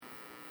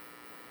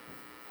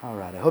All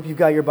right, I hope you've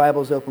got your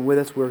Bibles open with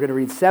us. We're going to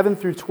read 7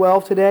 through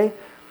 12 today,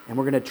 and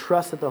we're going to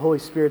trust that the Holy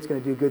Spirit's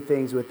going to do good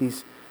things with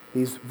these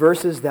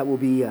verses that will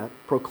be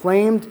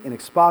proclaimed and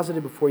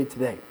exposited before you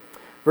today.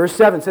 Verse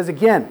 7 says,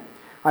 "Again,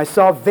 I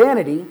saw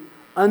vanity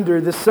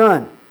under the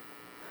sun.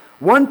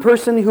 One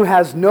person who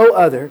has no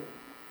other,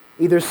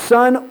 either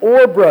son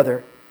or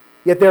brother,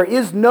 yet there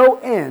is no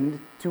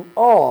end to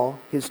all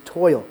his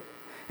toil.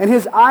 And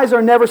his eyes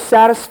are never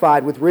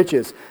satisfied with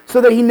riches,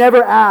 so that he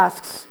never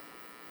asks,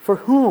 'For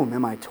whom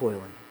am I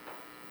toiling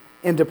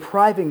and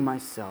depriving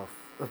myself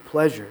of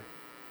pleasure?'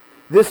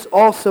 This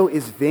also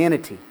is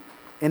vanity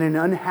and an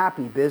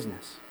unhappy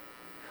business.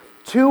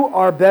 Two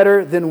are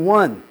better than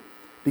one,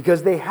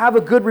 because they have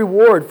a good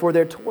reward for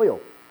their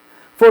toil.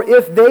 For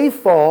if they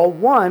fall,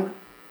 one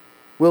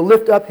will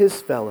lift up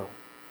his fellow.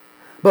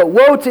 But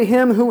woe to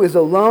him who is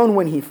alone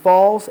when he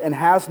falls and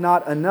has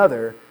not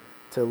another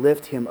to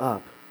lift him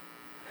up.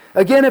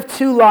 Again, if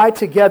two lie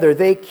together,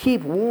 they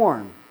keep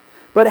warm.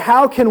 But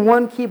how can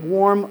one keep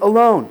warm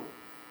alone?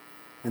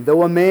 And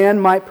though a man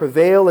might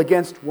prevail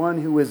against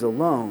one who is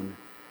alone,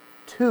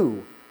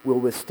 two will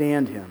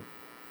withstand him.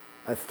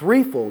 A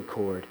threefold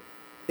cord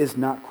is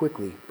not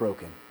quickly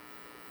broken."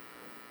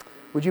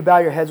 Would you bow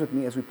your heads with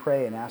me as we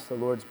pray and ask the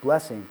Lord's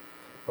blessing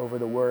over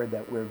the word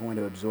that we're going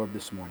to absorb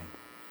this morning?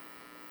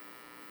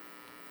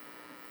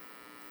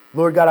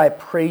 Lord God, I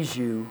praise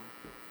you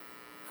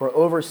for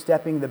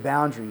overstepping the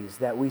boundaries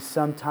that we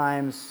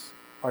sometimes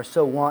are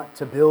so wont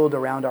to build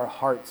around our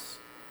hearts.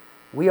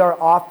 We are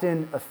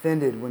often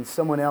offended when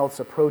someone else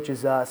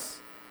approaches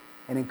us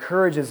and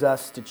encourages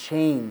us to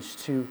change,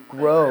 to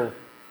grow,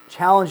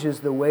 challenges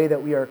the way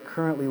that we are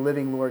currently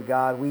living, Lord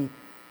God. We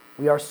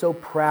are so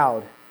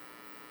proud.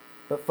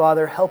 But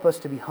Father, help us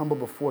to be humble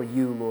before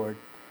you, Lord,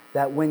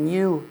 that when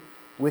you,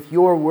 with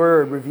your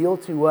word, reveal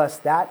to us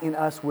that in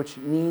us which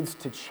needs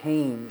to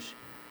change,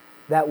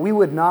 that we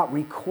would not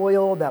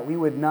recoil, that we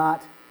would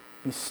not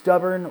be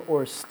stubborn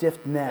or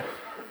stiff-necked,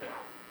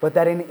 but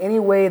that in any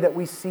way that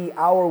we see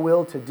our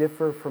will to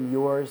differ from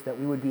yours, that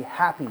we would be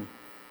happy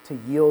to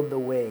yield the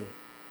way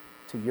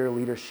to your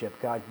leadership.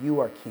 God, you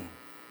are King.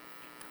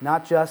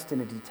 Not just in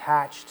a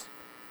detached,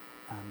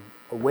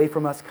 away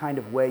from us kind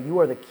of way. You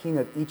are the King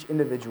of each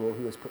individual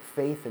who has put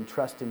faith and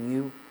trust in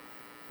you,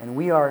 and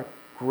we are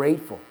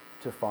grateful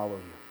to follow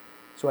you.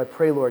 So I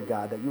pray, Lord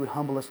God, that you would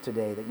humble us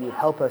today, that you would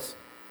help us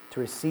to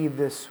receive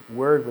this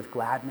word with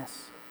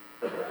gladness,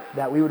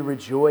 that we would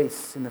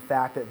rejoice in the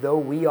fact that though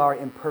we are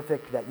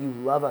imperfect, that you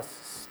love us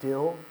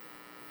still,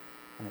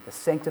 and that the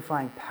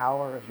sanctifying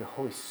power of your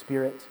Holy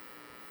Spirit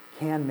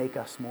can make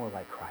us more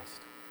like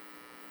Christ.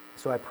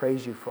 So I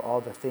praise you for all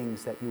the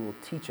things that you will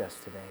teach us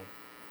today.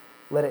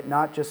 Let it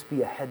not just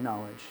be a head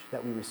knowledge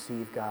that we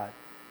receive, God,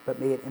 but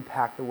may it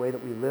impact the way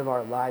that we live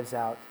our lives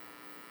out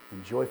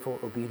in joyful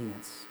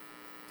obedience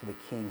to the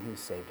King who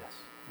saved us.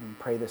 And we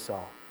pray this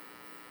all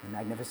in the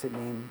magnificent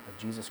name of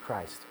Jesus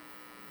Christ.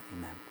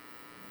 Amen.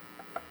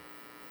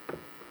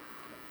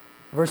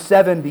 Verse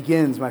 7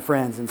 begins, my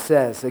friends, and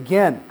says,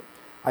 "Again,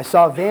 I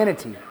saw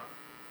vanity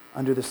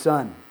under the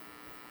sun."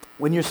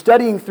 When you're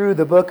studying through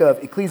the book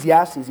of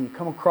Ecclesiastes and you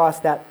come across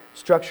that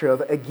structure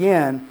of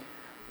again,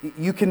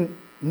 you can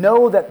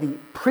know that the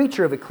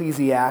preacher of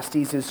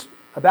Ecclesiastes is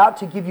about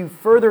to give you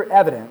further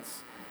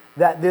evidence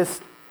that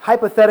this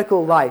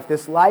hypothetical life,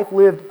 this life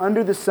lived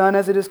under the sun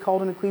as it is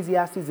called in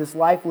Ecclesiastes, this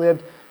life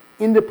lived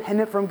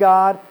independent from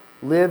God,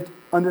 lived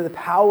under the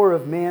power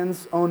of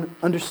man's own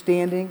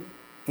understanding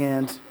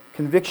and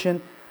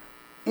conviction,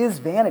 is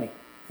vanity,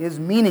 is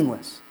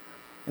meaningless.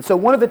 And so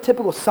one of the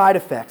typical side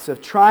effects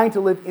of trying to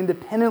live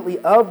independently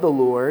of the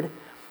Lord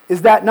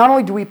is that not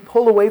only do we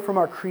pull away from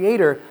our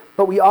Creator,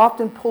 but we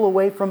often pull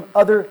away from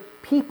other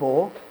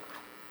people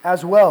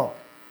as well.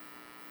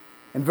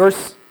 In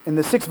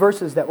the 6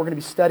 verses that we're going to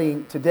be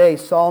studying today,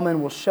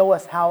 Solomon will show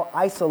us how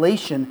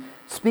isolation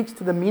speaks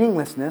to the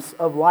meaninglessness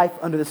of life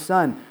under the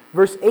sun.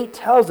 Verse 8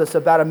 tells us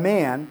about a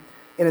man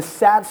in a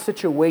sad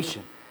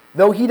situation,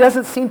 though he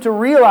doesn't seem to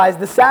realize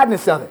the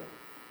sadness of it.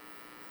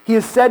 He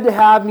is said to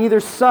have neither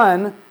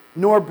son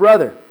nor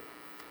brother.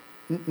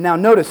 Now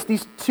notice,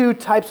 these two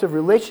types of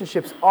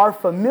relationships are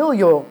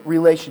familial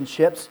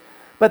relationships,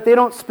 but they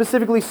don't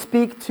specifically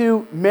speak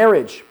to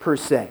marriage per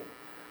se.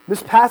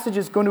 This passage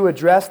is going to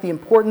address the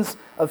importance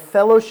of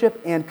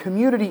fellowship and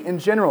community in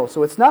general.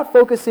 So it's not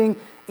focusing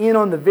in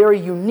on the very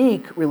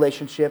unique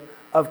relationship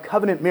of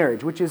covenant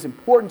marriage, which is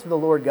important to the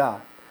Lord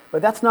God.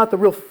 But that's not the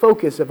real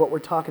focus of what we're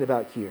talking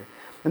about here.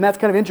 And that's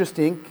kind of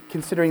interesting,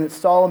 considering that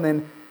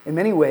Solomon, in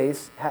many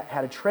ways,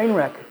 had a train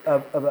wreck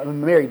of a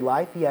married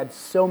life. He had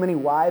so many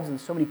wives and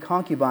so many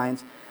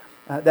concubines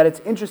that it's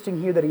interesting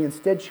here that he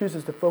instead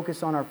chooses to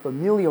focus on our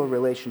familial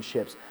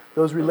relationships,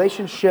 those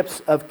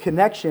relationships of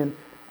connection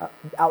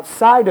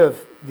outside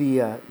of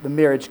the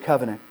marriage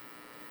covenant.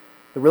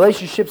 The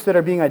relationships that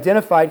are being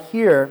identified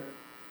here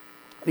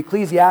in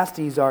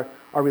Ecclesiastes are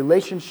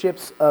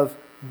relationships of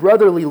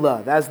brotherly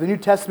love. As the New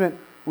Testament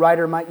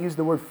writer might use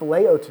the word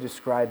phileo to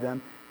describe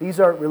them, these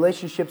are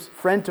relationships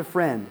friend to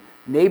friend,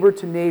 neighbor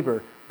to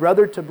neighbor,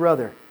 brother to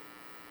brother,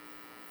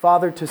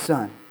 father to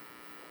son.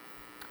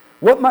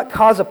 What might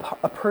cause a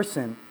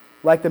person,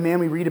 like the man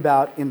we read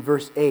about in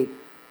verse 8,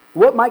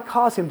 what might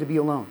cause him to be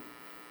alone?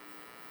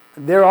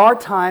 There are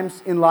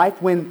times in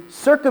life when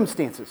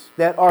circumstances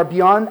that are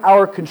beyond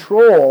our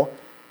control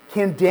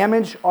can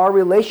damage our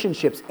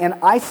relationships and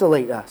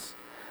isolate us.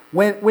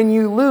 When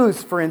you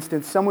lose, for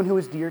instance, someone who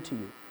is dear to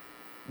you,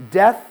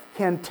 death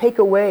can take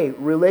away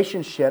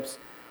relationships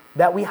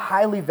that we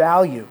highly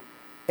value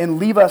and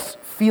leave us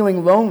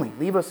feeling lonely,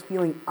 leave us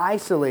feeling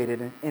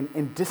isolated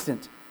and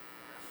distant.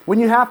 When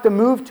you have to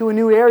move to a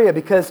new area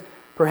because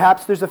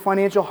perhaps there's a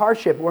financial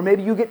hardship, or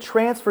maybe you get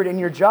transferred in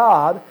your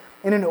job,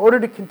 and in order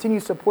to continue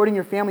supporting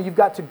your family, you've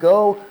got to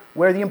go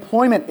where the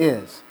employment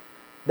is.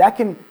 That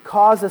can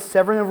cause a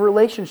severing of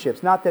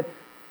relationships. Not that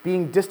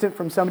being distant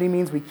from somebody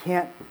means we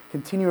can't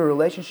continue a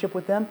relationship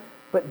with them,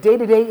 but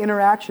day-to-day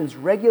interactions,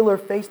 regular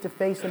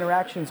face-to-face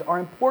interactions are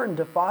important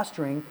to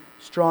fostering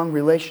strong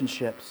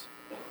relationships.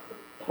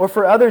 Or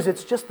for others,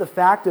 it's just the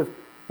fact of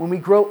when we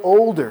grow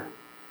older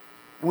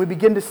and we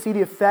begin to see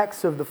the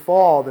effects of the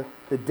fall,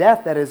 the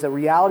death that is a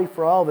reality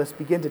for all of us,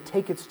 begin to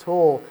take its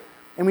toll.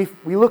 And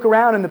we look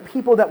around and the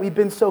people that we've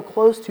been so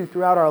close to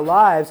throughout our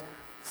lives,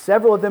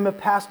 several of them have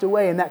passed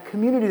away, and that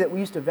community that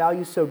we used to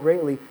value so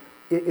greatly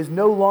is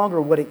no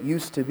longer what it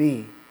used to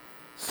be.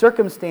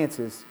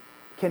 Circumstances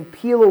can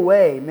peel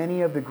away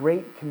many of the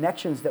great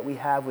connections that we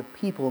have with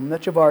people,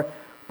 much of our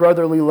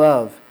brotherly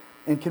love,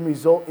 and can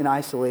result in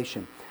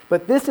isolation.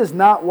 But this is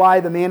not why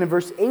the man in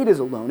verse 8 is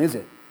alone, is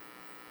it?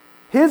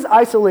 His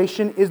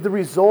isolation is the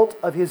result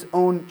of his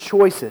own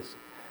choices.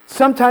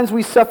 Sometimes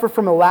we suffer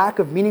from a lack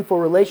of meaningful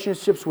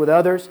relationships with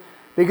others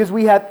because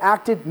we have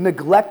acted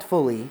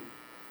neglectfully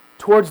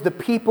towards the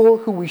people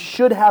who we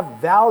should have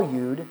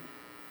valued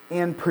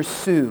and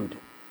pursued.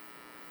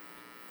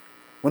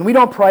 When we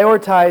don't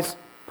prioritize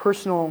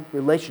personal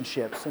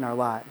relationships in our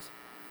lives,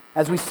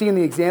 as we see in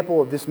the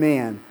example of this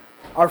man,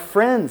 our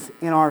friends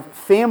and our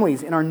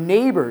families and our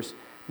neighbors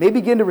may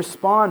begin to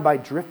respond by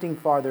drifting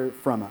farther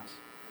from us.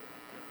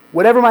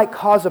 Whatever might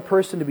cause a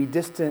person to be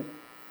distant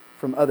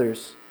from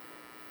others,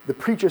 the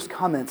preacher's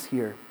comments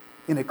here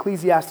in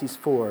Ecclesiastes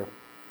 4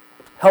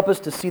 help us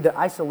to see that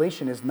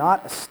isolation is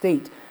not a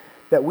state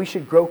that we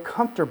should grow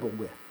comfortable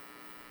with.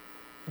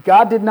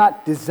 God did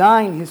not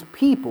design his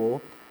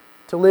people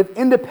to live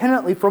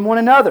independently from one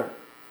another.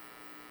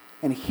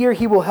 And here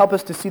he will help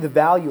us to see the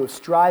value of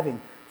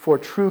striving for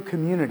true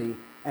community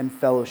and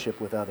fellowship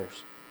with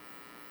others.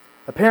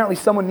 Apparently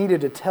someone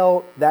needed to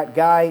tell that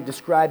guy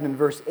described in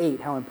verse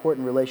 8 how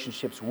important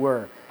relationships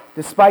were.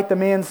 Despite the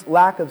man's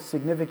lack of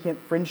significant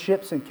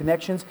friendships and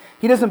connections,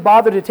 he doesn't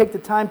bother to take the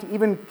time to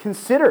even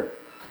consider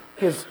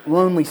his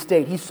lonely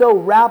state. He's so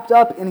wrapped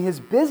up in his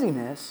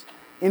busyness,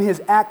 in his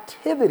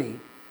activity,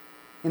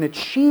 in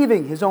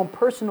achieving his own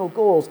personal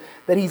goals,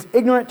 that he's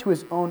ignorant to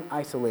his own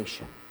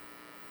isolation.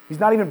 He's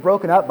not even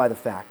broken up by the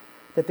fact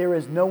that there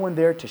is no one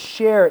there to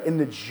share in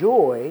the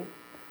joy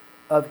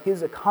of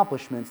his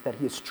accomplishments that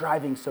he is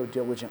striving so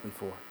diligently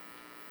for.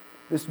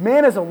 This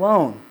man is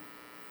alone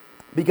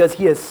because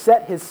he has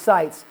set his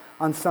sights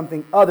on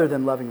something other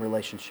than loving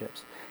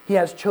relationships. He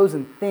has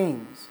chosen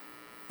things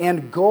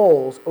and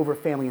goals over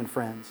family and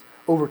friends,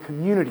 over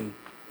community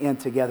and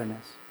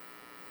togetherness.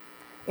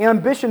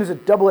 Ambition is a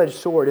double-edged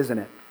sword, isn't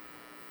it?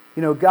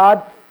 You know,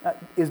 God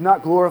is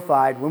not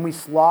glorified when we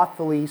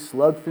slothfully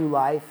slug through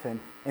life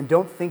and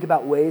don't think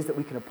about ways that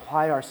we can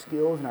apply our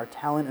skills and our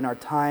talent and our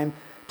time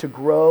to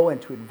grow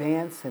and to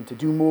advance and to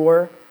do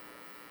more.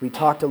 We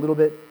talked a little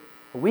bit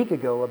a week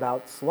ago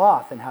about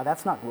sloth and how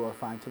that's not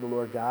glorifying to the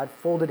Lord God.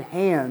 Folded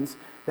hands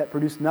that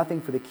produce nothing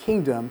for the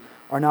kingdom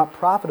are not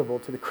profitable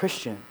to the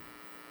Christian.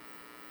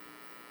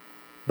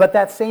 But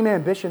that same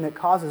ambition that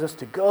causes us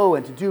to go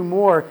and to do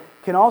more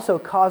can also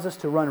cause us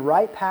to run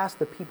right past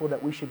the people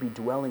that we should be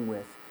dwelling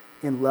with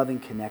in loving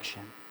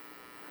connection.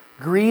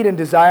 Greed and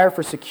desire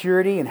for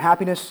security and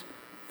happiness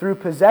through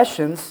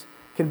possessions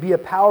can be a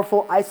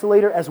powerful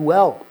isolator as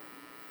well.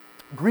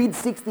 Greed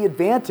seeks the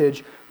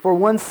advantage for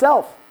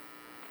oneself,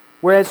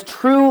 whereas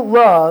true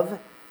love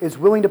is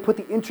willing to put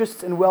the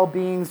interests and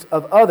well-beings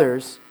of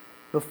others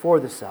before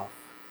the self.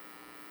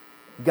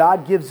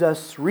 God gives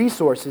us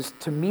resources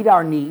to meet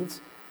our needs,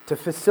 to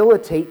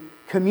facilitate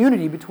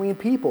community between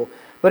people.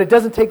 But it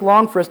doesn't take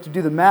long for us to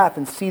do the math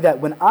and see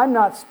that when I'm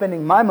not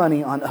spending my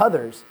money on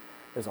others,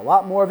 there's a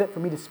lot more of it for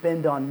me to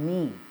spend on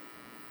me.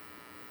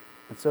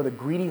 And so the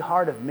greedy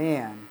heart of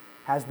man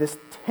has this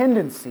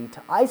tendency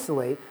to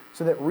isolate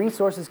so that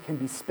resources can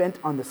be spent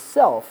on the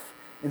self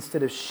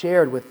instead of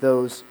shared with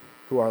those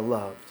who are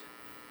loved.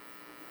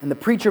 And the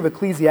preacher of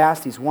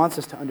Ecclesiastes wants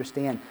us to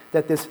understand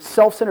that this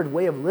self-centered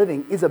way of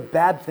living is a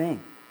bad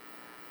thing.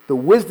 The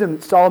wisdom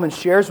that Solomon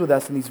shares with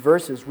us in these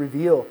verses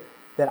reveal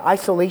that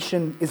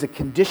isolation is a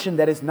condition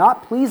that is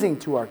not pleasing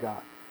to our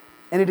God,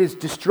 and it is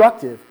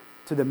destructive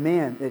to the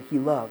man that he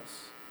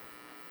loves.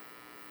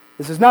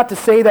 This is not to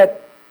say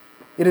that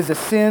it is a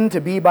sin to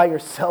be by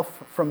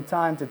yourself from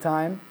time to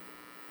time.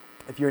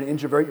 If you're an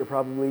introvert, you're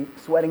probably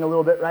sweating a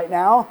little bit right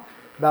now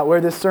about where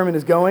this sermon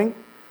is going.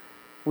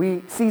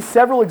 We see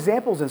several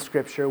examples in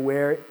Scripture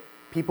where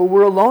People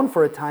were alone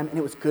for a time, and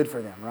it was good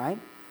for them, right?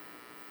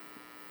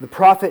 The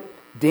prophet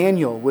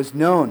Daniel was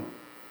known.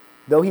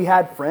 Though he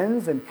had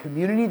friends and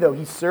community, though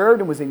he served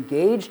and was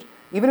engaged,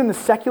 even in the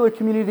secular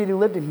community that he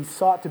lived in, he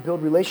sought to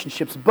build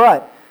relationships.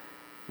 But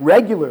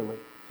regularly,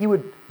 he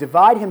would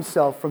divide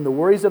himself from the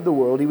worries of the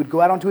world. He would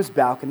go out onto his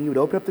balcony, he would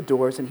open up the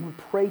doors, and he would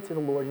pray to the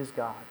Lord his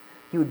God.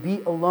 He would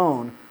be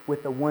alone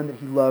with the one that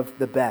he loved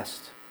the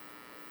best.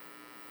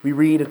 We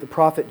read of the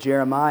prophet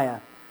Jeremiah,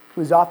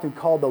 who is often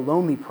called the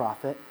lonely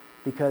prophet,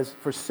 because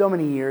for so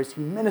many years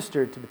he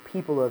ministered to the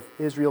people of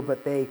Israel,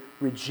 but they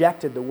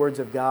rejected the words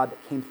of God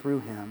that came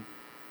through him.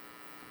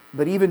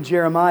 But even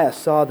Jeremiah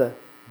saw the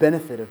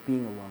benefit of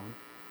being alone.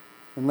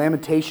 In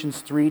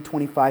Lamentations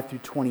 3:25 through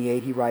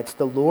 28, he writes,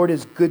 "The Lord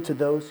is good to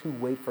those who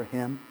wait for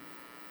him,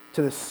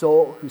 to the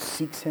soul who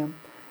seeks him.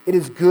 It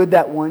is good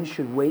that one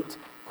should wait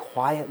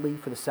quietly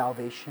for the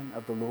salvation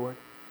of the Lord.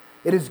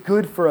 It is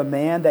good for a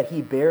man that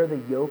he bear the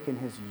yoke in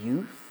his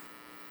youth.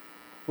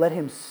 Let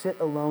him sit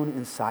alone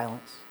in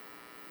silence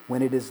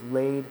when it is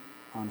laid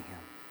on him."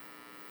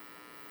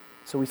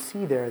 So we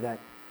see there that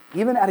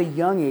even at a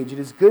young age, it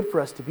is good for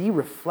us to be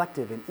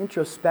reflective and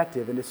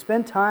introspective and to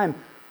spend time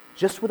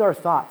just with our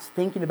thoughts,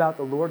 thinking about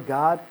the Lord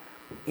God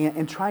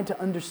and trying to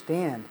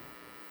understand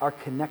our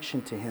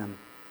connection to him.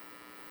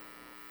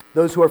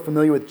 Those who are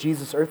familiar with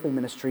Jesus' earthly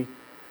ministry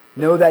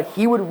know that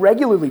he would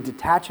regularly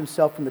detach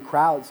himself from the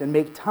crowds and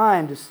make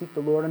time to seek the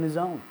Lord on his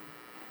own.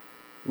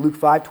 Luke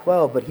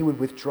 5:12, but he would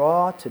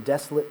withdraw to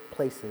desolate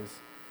places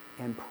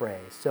and pray.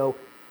 So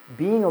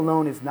being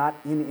alone is not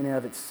in and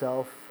of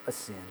itself a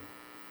sin.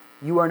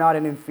 You are not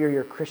an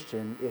inferior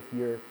Christian if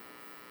you're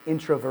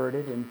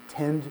introverted and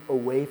tend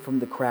away from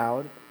the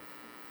crowd.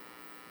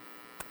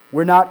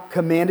 We're not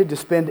commanded to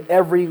spend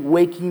every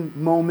waking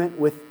moment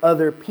with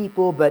other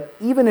people, but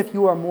even if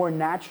you are more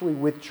naturally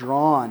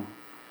withdrawn,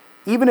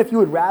 even if you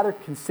would rather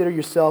consider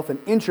yourself an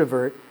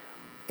introvert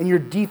and your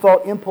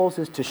default impulse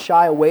is to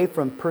shy away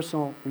from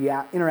personal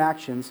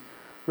interactions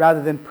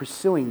rather than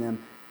pursuing them,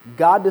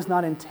 God does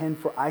not intend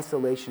for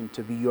isolation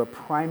to be your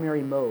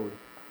primary mode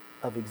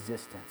of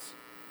existence.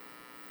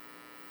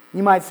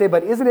 You might say,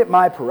 but isn't it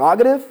my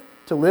prerogative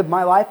to live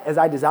my life as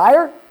I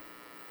desire?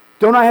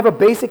 Don't I have a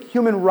basic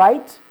human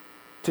right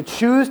to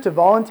choose to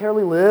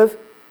voluntarily live,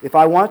 if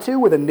I want to,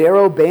 with a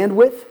narrow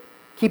bandwidth,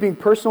 keeping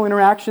personal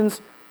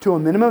interactions to a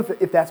minimum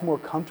if that's more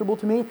comfortable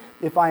to me?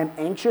 If I am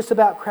anxious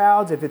about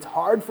crowds, if it's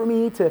hard for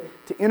me to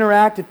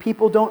interact, if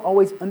people don't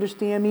always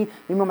understand me,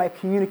 maybe my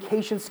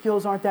communication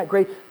skills aren't that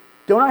great,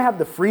 don't I have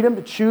the freedom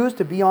to choose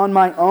to be on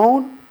my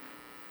own?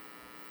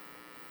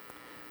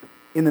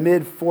 In the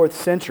mid-4th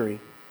century,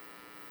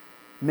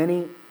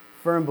 many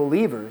firm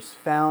believers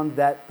found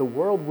that the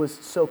world was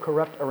so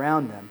corrupt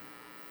around them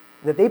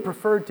that they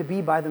preferred to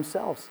be by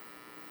themselves.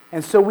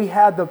 And so we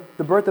had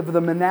the birth of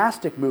the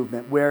monastic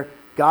movement, where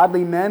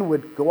godly men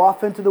would go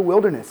off into the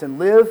wilderness and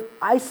live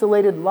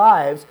isolated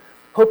lives,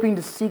 hoping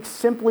to seek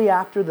simply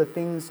after the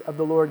things of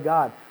the Lord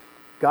God.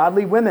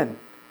 Godly women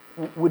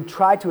would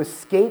try to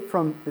escape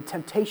from the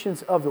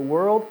temptations of the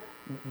world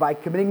by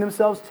committing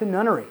themselves to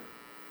nunnery,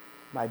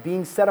 by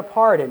being set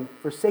apart and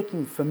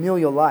forsaking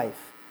familial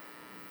life.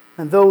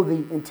 And though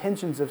the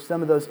intentions of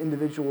some of those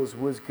individuals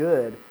was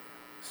good,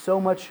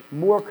 so much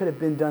more could have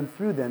been done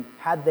through them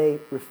had they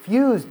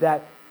refused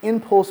that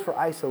impulse for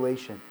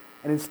isolation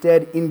and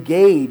instead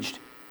engaged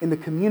in the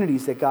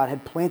communities that God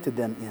had planted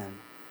them in.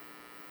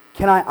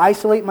 Can I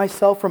isolate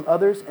myself from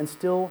others and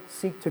still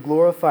seek to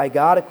glorify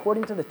God?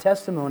 According to the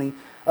testimony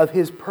of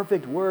his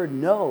perfect word,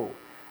 no,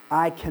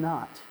 I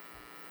cannot.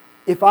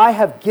 If I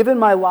have given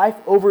my life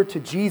over to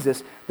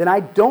Jesus, then I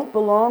don't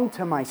belong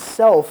to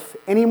myself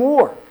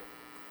anymore.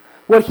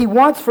 What he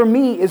wants for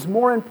me is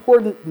more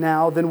important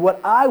now than what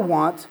I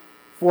want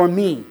for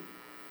me.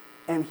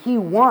 And he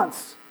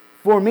wants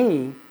for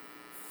me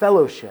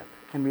fellowship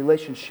and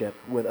relationship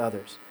with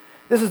others.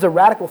 This is a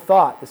radical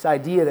thought, this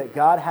idea that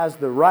God has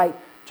the right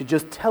to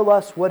just tell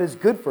us what is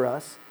good for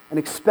us and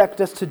expect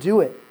us to do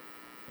it.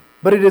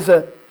 But it is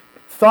a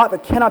thought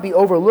that cannot be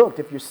overlooked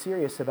if you're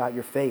serious about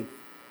your faith.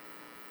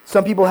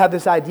 Some people have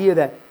this idea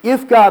that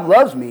if God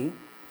loves me,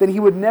 then he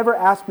would never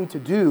ask me to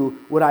do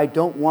what I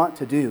don't want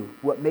to do,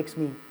 what makes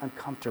me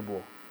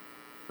uncomfortable.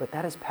 But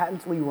that is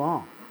patently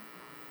wrong.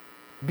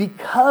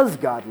 Because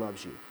God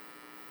loves you,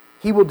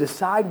 he will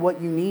decide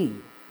what you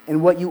need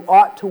and what you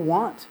ought to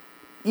want,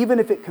 even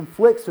if it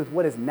conflicts with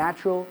what is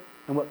natural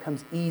and what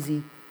comes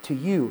easy to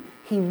you.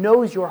 He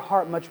knows your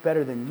heart much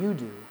better than you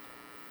do.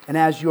 And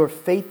as your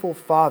faithful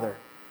Father,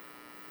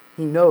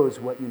 he knows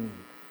what you need.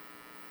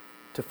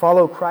 To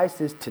follow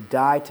Christ is to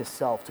die to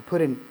self, to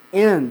put an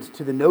end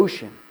to the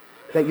notion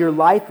that your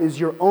life is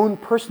your own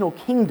personal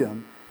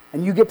kingdom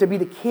and you get to be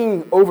the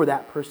king over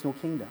that personal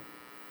kingdom.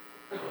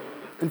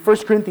 In 1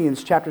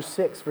 Corinthians chapter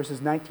 6,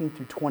 verses 19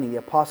 through 20, the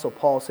Apostle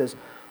Paul says,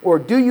 "Or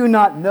do you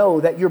not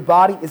know that your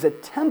body is a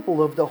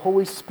temple of the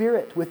Holy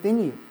Spirit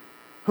within you,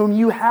 whom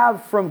you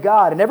have from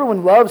God?" And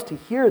everyone loves to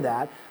hear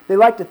that. They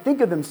like to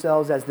think of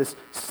themselves as this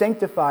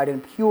sanctified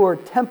and pure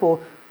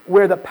temple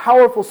where the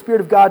powerful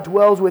Spirit of God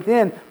dwells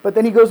within. But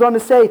then he goes on to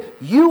say,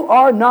 you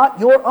are not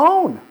your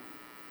own,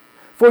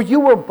 for you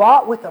were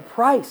bought with a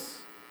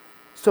price.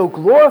 So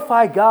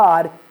glorify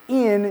God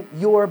in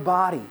your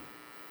body.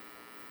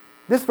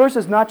 This verse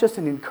is not just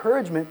an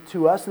encouragement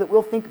to us so that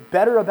we'll think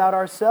better about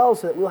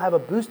ourselves, so that we'll have a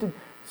boosted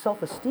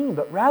self-esteem,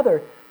 but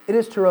rather it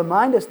is to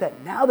remind us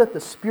that now that the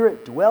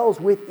Spirit dwells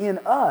within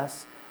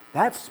us,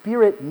 that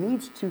Spirit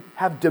needs to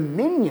have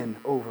dominion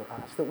over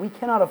us, that we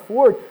cannot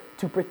afford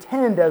to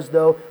pretend as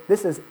though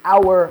this is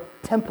our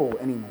temple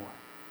anymore.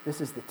 This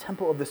is the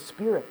temple of the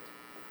Spirit,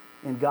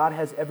 and God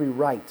has every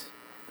right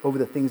over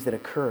the things that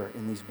occur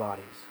in these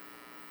bodies.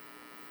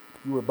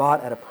 You were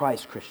bought at a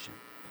price, Christian.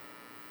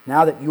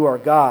 Now that you are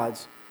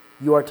God's,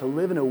 you are to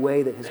live in a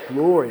way that His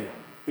glory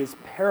is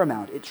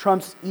paramount. It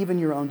trumps even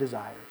your own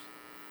desires.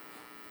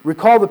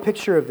 Recall the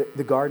picture of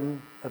the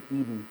Garden of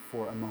Eden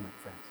for a moment,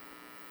 friends.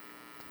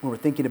 When we're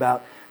thinking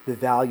about the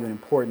value and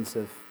importance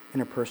of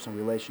interpersonal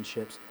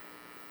relationships,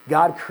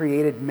 God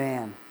created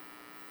man,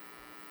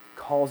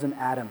 calls him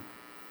Adam,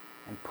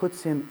 and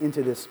puts him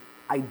into this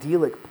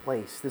idyllic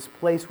place, this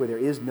place where there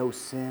is no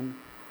sin,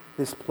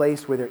 this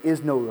place where there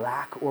is no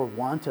lack or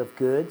want of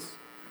goods.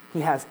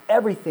 He has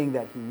everything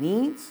that he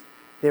needs.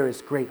 There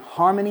is great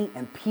harmony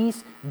and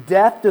peace.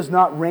 Death does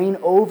not reign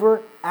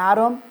over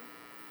Adam.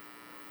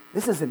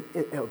 This is a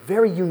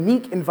very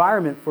unique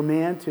environment for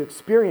man to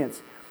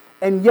experience.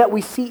 And yet we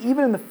see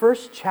even in the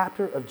first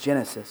chapter of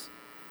Genesis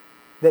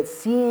that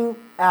seeing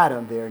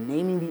Adam there,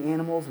 naming the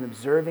animals and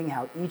observing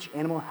how each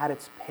animal had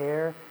its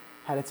pair,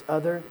 had its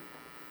other,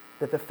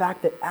 that the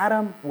fact that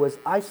Adam was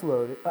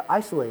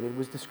isolated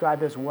was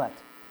described as what?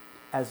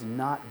 As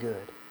not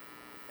good.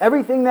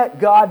 Everything that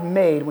God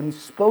made when He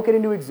spoke it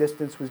into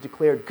existence was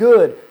declared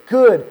good,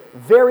 good,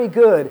 very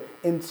good,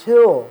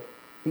 until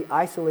the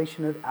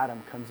isolation of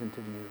Adam comes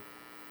into view.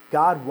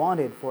 God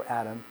wanted for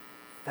Adam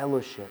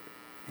fellowship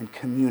and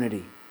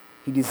community.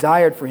 He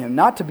desired for him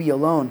not to be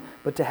alone,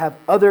 but to have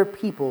other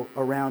people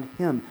around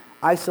him.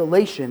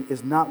 Isolation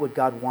is not what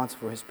God wants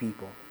for His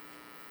people.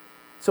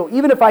 So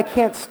even if I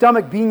can't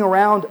stomach being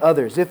around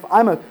others, if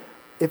I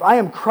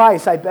am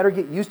Christ, I better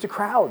get used to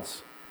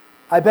crowds.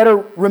 I better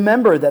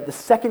remember that the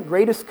second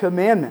greatest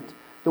commandment,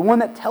 the one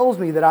that tells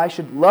me that I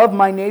should love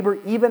my neighbor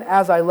even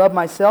as I love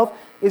myself,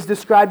 is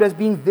described as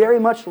being very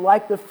much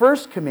like the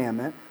first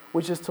commandment,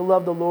 which is to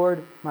love the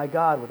Lord my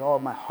God with all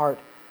of my heart,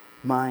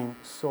 mind,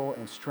 soul,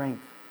 and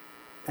strength.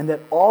 And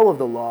that all of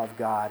the law of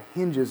God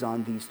hinges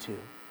on these two.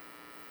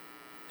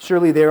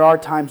 Surely there are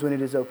times when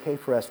it is okay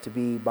for us to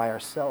be by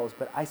ourselves,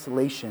 but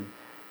isolation,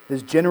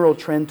 this general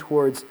trend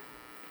towards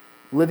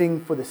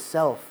living for the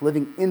self,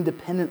 living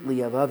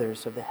independently of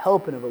others, of the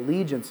help and of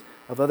allegiance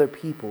of other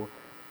people,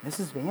 this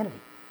is vanity.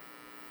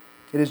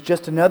 It is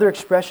just another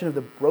expression of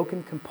the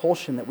broken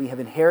compulsion that we have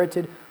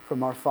inherited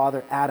from our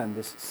father Adam,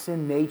 this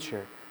sin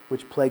nature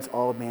which plagues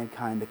all of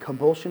mankind, the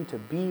compulsion to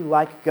be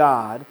like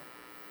God,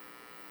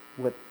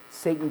 what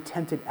Satan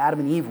tempted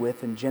Adam and Eve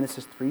with in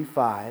Genesis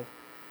 3:5,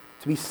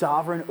 to be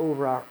sovereign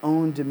over our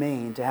own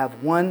domain, to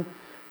have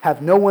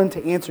no one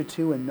to answer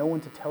to and no one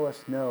to tell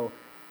us no.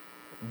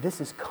 This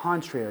is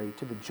contrary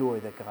to the joy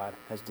that God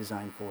has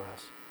designed for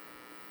us.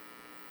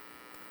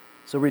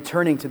 So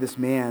returning to this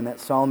man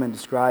that Solomon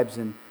describes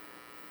in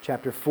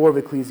chapter 4 of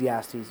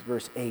Ecclesiastes,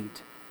 verse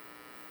 8,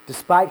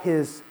 despite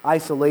his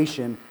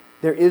isolation,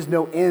 there is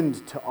no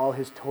end to all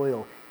his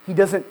toil. He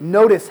doesn't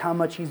notice how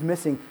much he's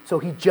missing, so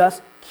he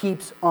just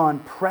keeps on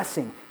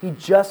pressing. He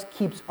just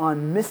keeps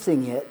on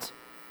missing it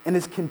and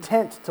is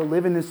content to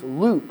live in this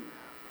loop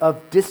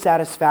of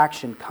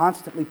dissatisfaction,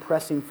 constantly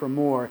pressing for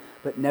more,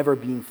 but never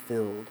being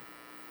filled.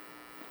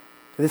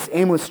 This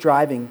aimless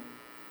striving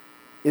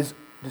is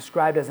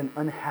described as an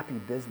unhappy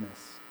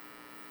business.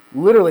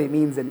 Literally, it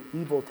means an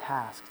evil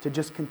task. To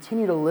just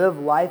continue to live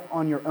life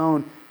on your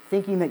own,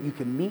 thinking that you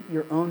can meet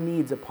your own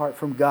needs apart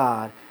from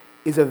God,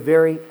 is a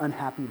very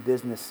unhappy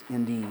business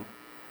indeed.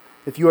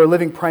 If you are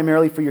living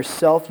primarily for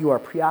yourself, you are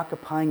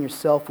preoccupying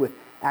yourself with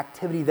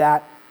activity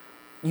that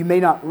you may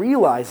not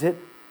realize it,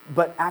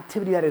 but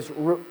activity that is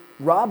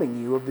robbing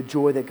you of the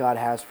joy that God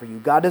has for you.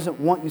 God doesn't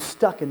want you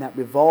stuck in that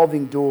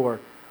revolving door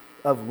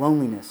of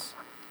loneliness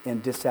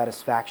and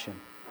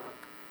dissatisfaction.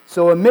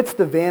 So amidst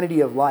the vanity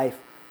of life,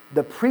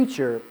 the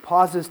preacher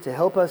pauses to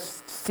help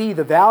us see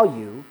the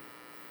value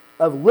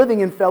of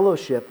living in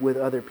fellowship with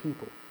other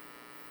people.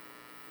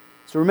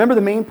 So remember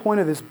the main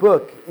point of this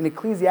book. In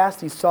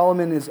Ecclesiastes,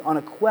 Solomon is on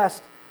a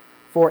quest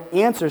for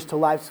answers to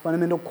life's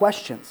fundamental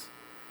questions.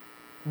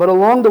 But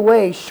along the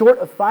way, short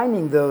of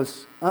finding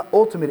those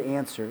ultimate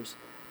answers,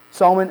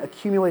 Solomon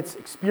accumulates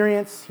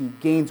experience, he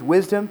gains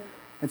wisdom,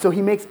 and so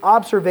he makes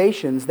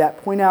observations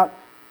that point out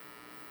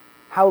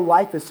how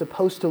life is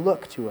supposed to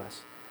look to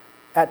us.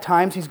 At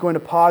times, he's going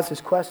to pause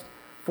his quest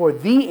for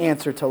the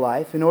answer to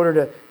life in order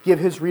to give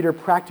his reader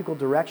practical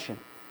direction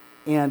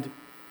and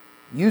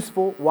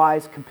useful,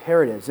 wise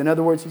comparatives. In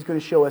other words, he's going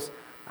to show us,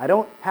 I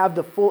don't have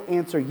the full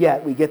answer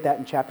yet. We get that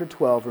in chapter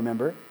 12,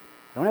 remember?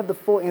 I don't have the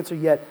full answer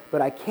yet,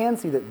 but I can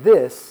see that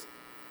this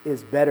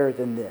is better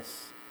than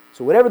this.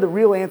 So whatever the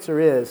real answer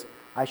is,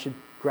 I should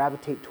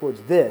gravitate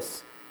towards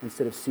this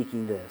instead of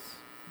seeking this.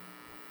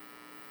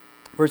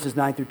 Verses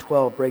 9 through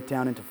 12 break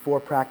down into 4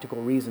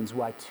 practical reasons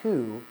why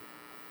 2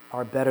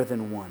 are better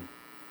than 1.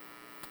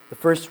 The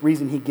first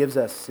reason he gives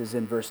us is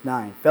in verse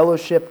 9.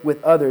 Fellowship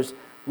with others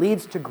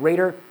leads to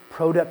greater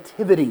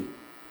productivity.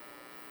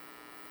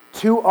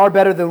 2 are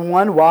better than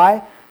 1.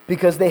 Why?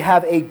 Because they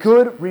have a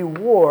good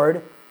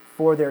reward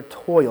for their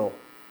toil.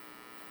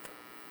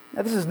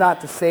 Now, this is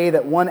not to say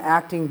that one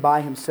acting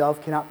by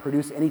himself cannot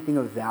produce anything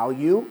of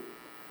value,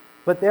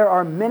 but there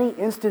are many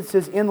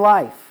instances in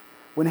life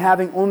when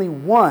having only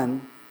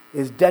one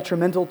is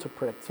detrimental to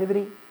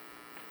productivity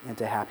and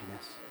to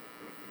happiness.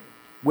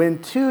 When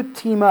 2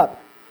 team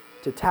up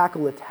to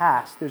tackle a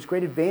task, there's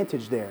great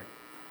advantage there.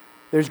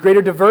 There's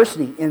greater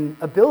diversity in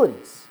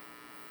abilities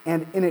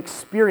and in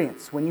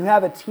experience. When you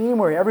have a team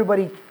where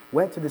everybody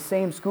went to the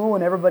same school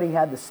and everybody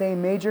had the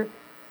same major,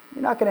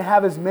 you're not going to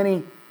have as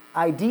many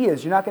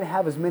ideas. You're not going to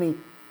have as many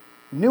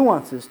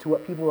nuances to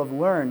what people have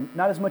learned,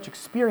 not as much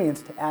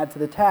experience to add to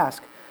the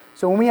task.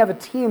 So when we have a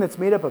team that's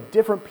made up of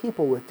different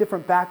people with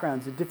different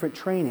backgrounds and different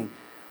training,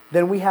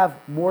 then we have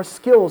more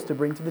skills to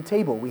bring to the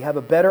table. We have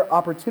a better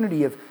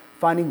opportunity of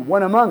finding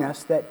one among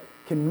us that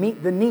can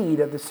meet the need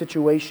of the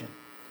situation.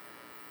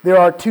 There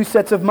are 2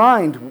 sets of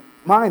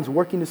minds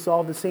working to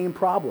solve the same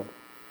problem.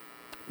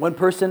 One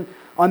person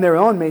on their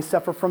own may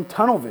suffer from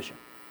tunnel vision,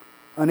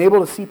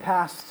 unable to see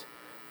past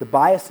the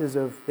biases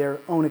of their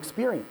own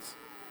experience.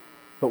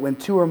 But when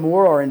 2 or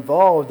more are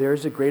involved,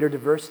 there's a greater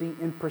diversity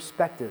in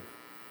perspective,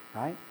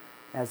 right?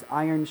 As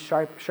iron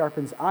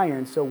sharpens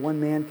iron, so one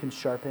man can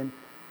sharpen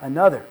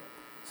another.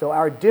 So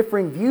our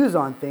differing views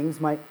on things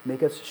might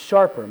make us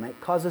sharper,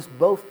 might cause us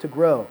both to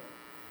grow.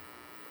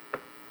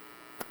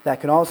 That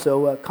can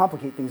also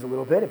complicate things a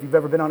little bit if you've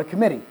ever been on a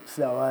committee.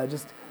 So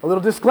just a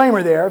little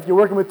disclaimer there. If you're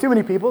working with too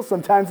many people,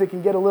 sometimes it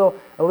can get a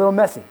little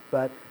messy.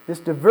 But this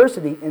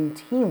diversity in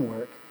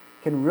teamwork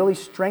can really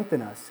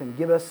strengthen us and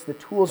give us the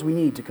tools we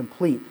need to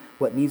complete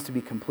what needs to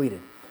be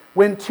completed.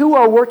 When 2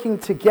 are working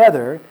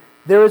together,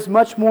 there is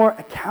much more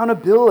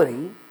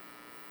accountability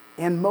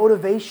and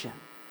motivation.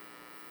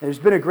 There's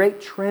been a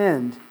great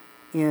trend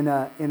in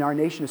our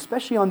nation,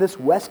 especially on this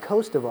west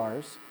coast of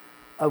ours,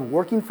 of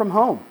working from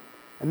home.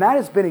 And that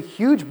has been a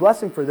huge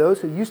blessing for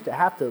those who used to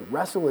have to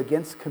wrestle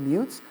against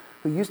commutes,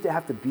 who used to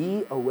have to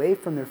be away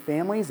from their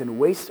families and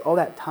waste all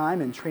that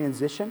time in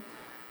transition.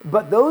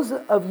 But those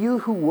of you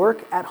who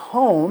work at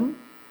home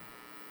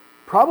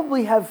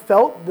probably have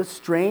felt the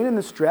strain and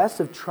the stress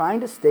of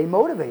trying to stay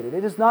motivated.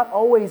 It is not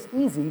always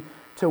easy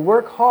to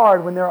work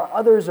hard when there are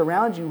others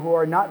around you who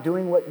are not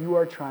doing what you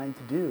are trying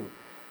to do.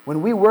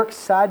 When we work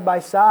side by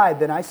side,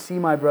 then I see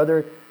my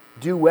brother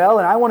do well,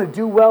 and I want to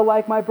do well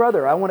like my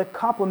brother. I want to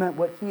complement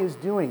what he is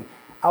doing.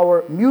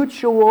 Our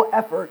mutual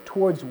effort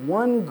towards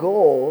one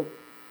goal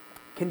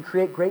can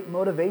create great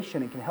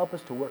motivation and can help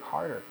us to work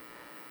harder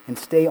and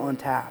stay on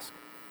task.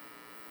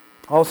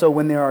 Also,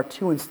 when there are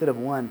 2 instead of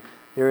 1,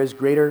 there is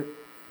greater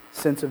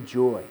sense of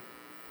joy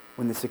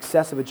when the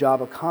success of a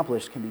job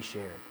accomplished can be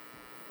shared.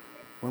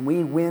 When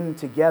we win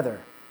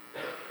together,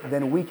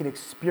 then we can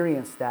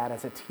experience that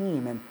as a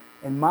team,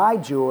 and my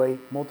joy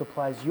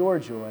multiplies your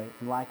joy,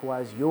 and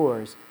likewise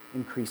yours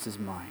increases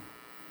mine.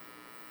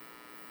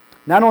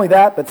 Not only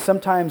that, but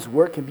sometimes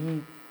work can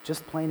be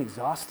just plain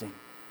exhausting.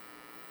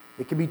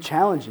 It can be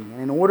challenging,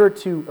 and in order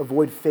to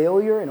avoid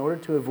failure, in order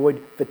to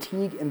avoid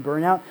fatigue and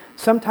burnout,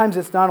 sometimes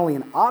it's not only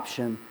an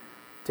option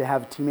to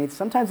have teammates,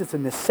 sometimes it's a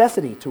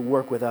necessity to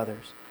work with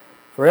others.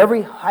 For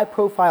every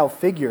high-profile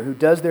figure who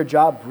does their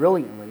job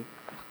brilliantly,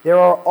 there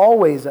are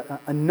always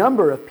a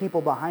number of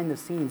people behind the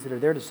scenes that are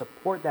there to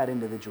support that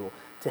individual,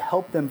 to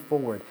help them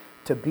forward,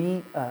 to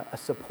be a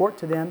support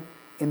to them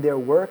in their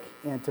work,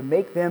 and to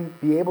make them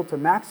be able to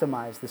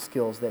maximize the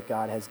skills that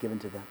God has given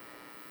to them.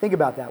 Think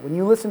about that. When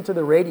you listen to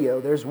the radio,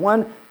 there's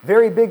one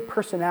very big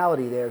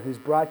personality there who's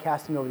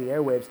broadcasting over the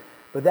airwaves,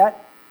 but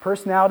that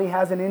personality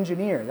has an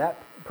engineer. That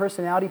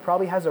personality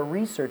probably has a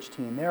research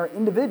team. There are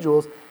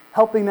individuals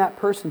helping that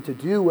person to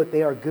do what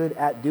they are good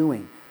at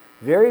doing.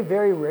 Very,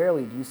 very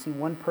rarely do you see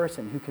one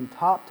person who can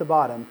top to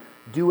bottom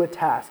do a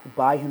task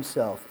by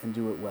himself and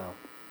do it well.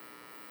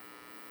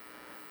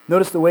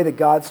 Notice the way that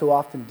God so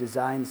often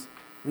designs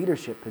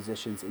leadership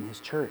positions in his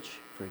church,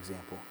 for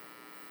example.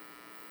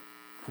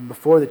 From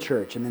before the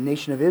church in the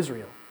nation of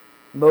Israel,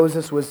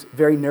 Moses was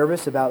very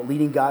nervous about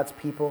leading God's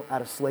people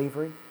out of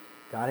slavery.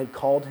 God had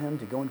called him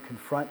to go and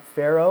confront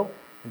Pharaoh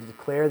and to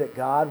declare that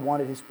God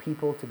wanted his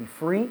people to be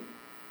free,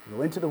 to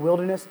go into the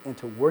wilderness, and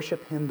to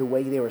worship him the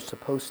way they were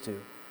supposed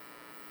to.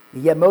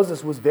 Yet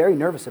Moses was very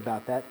nervous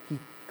about that. He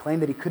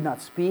claimed that he could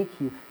not speak.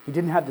 He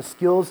didn't have the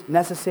skills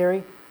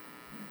necessary.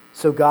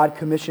 So God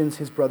commissions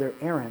his brother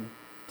Aaron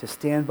to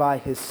stand by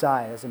his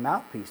side as a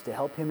mouthpiece, to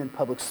help him in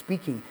public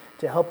speaking,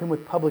 to help him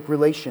with public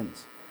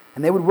relations.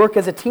 And they would work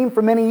as a team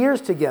for many years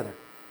together.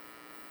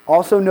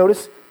 Also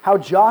notice how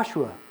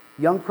Joshua,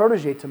 young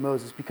protege to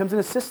Moses, becomes an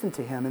assistant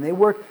to him, and they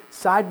work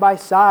side by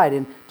side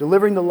in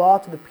delivering the law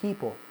to the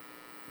people.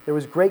 There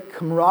was great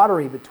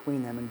camaraderie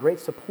between them and great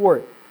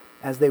support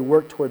as they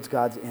worked towards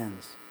God's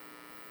ends.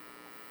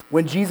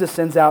 When Jesus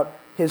sends out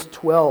his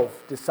 12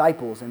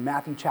 disciples in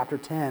Matthew chapter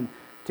 10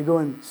 to go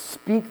and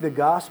speak the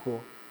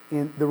gospel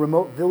in the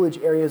remote village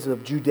areas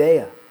of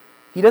Judea,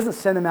 he doesn't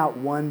send them out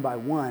one by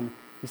one.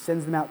 He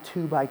sends them out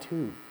two by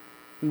two.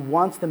 He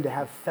wants them to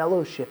have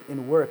fellowship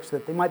in work so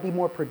that they might be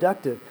more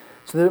productive,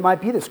 so that it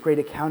might be this great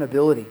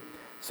accountability,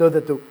 so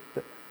that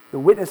the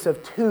witness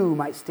of two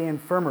might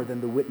stand firmer than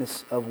the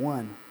witness of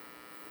one.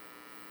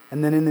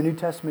 And then in the New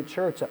Testament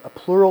church, a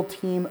plural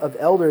team of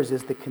elders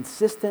is the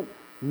consistent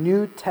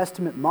New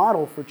Testament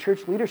model for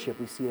church leadership.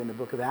 We see it in the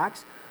book of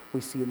Acts.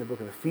 We see it in the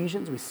book of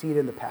Ephesians. We see it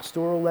in the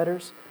pastoral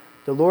letters.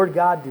 The Lord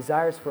God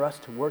desires for us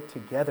to work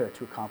together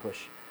to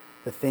accomplish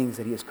the things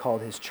that he has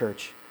called his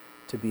church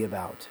to be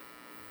about.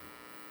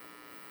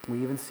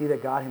 We even see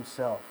that God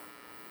himself,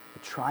 the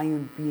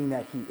triune being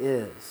that he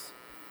is,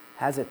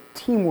 has a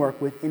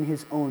teamwork within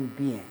his own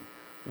being.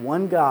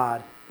 One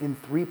God in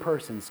three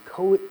persons,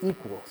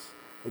 co-equals,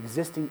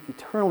 existing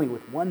eternally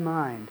with one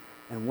mind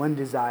and one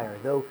desire.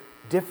 Though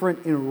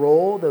different in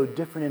role, though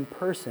different in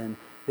person,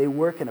 they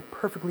work in a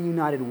perfectly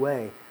united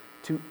way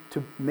to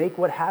make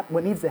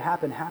what needs to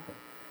happen.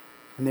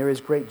 And there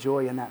is great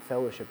joy in that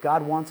fellowship.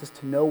 God wants us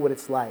to know what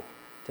it's like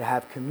to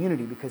have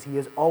community because he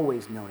has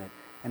always known it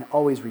and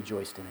always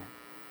rejoiced in it.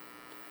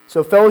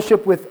 So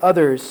fellowship with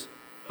others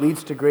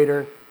leads to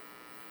greater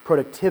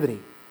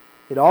productivity.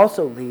 It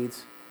also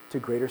leads to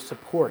greater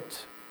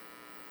support.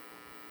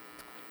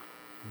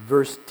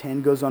 Verse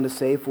 10 goes on to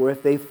say, "For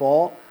if they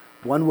fall,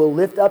 one will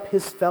lift up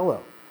his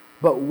fellow.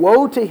 But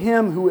woe to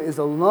him who is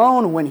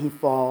alone when he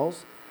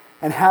falls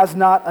and has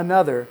not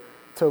another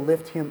to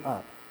lift him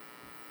up."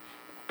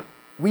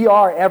 We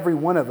are, every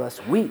one of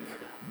us, weak.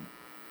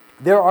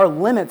 There are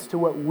limits to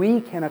what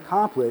we can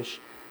accomplish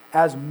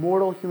as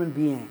mortal human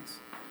beings.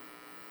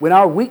 When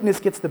our weakness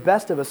gets the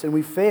best of us and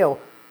we fail,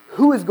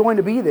 who is going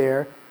to be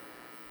there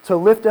to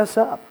lift us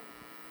up?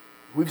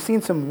 We've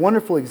seen some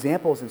wonderful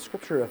examples in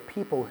Scripture of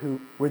people who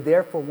were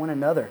there for one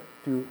another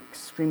through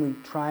extremely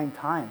trying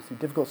times, through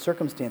difficult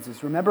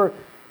circumstances. Remember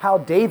how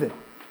David,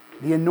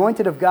 the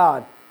anointed of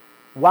God,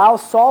 while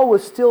Saul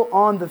was still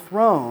on the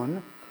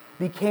throne,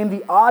 became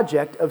the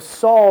object of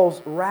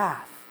Saul's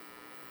wrath.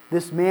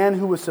 This man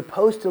who was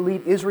supposed to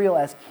lead Israel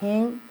as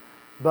king,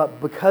 but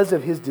because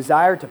of his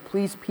desire to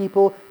please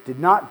people, did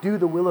not do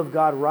the will of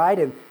God right,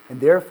 and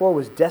therefore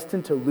was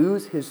destined to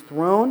lose his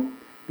throne,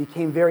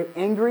 became very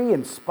angry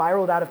and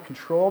spiraled out of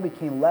control,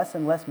 became less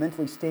and less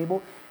mentally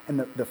stable, and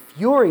the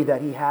fury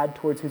that he had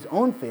towards his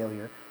own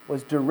failure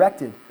was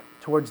directed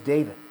towards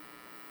David.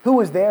 Who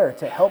was there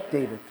to help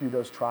David through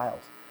those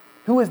trials?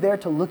 Who was there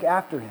to look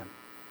after him?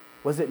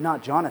 Was it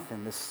not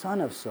Jonathan, the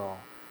son of Saul,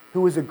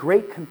 who was a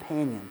great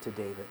companion to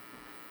David,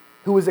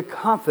 who was a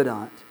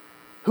confidant,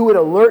 who would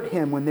alert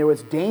him when there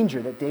was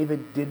danger that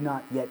David did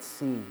not yet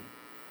see?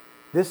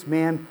 This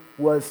man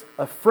was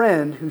a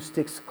friend who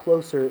sticks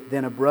closer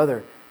than a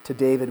brother to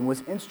David and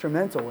was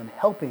instrumental in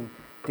helping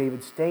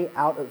David stay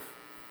out of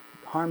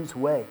harm's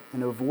way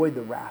and avoid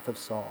the wrath of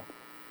Saul.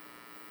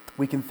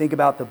 We can think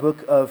about the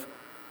book of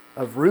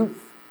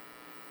Ruth,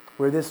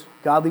 where this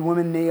godly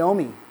woman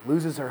Naomi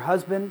loses her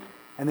husband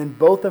and then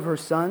both of her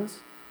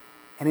sons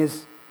and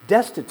is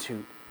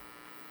destitute.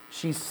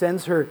 She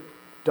sends her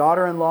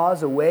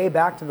daughter-in-laws away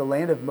back to the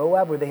land of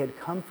Moab where they had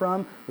come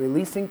from,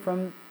 releasing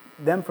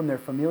them from their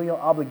familial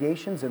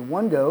obligations, and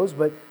one goes,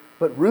 but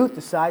Ruth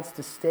decides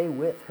to stay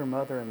with her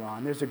mother-in-law,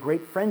 and there's a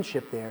great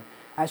friendship there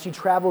as she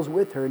travels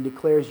with her and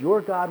declares,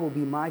 "Your God will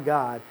be my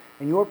God,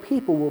 and your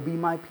people will be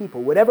my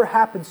people. Whatever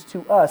happens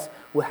to us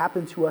will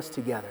happen to us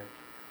together."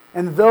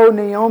 And though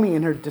Naomi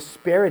in her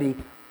disparity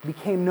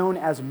became known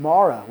as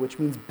Mara, which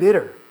means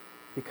bitter,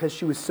 because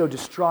she was so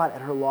distraught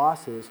at her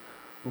losses,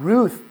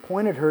 Ruth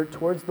pointed her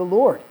towards the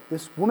Lord.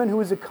 This woman who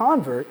was a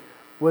convert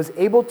was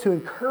able to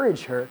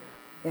encourage her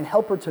and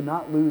help her to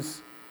not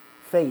lose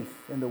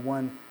faith in the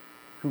one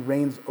who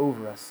reigns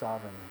over us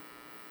sovereignly.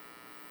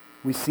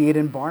 We see it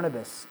in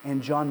Barnabas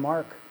and John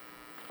Mark.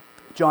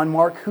 John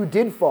Mark who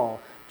did fall.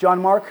 John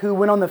Mark who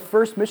went on the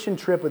first mission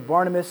trip with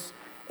Barnabas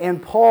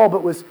and Paul,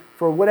 but was,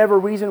 for whatever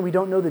reason, we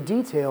don't know the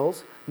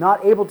details,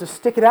 not able to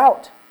stick it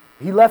out.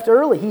 He left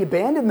early. He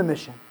abandoned the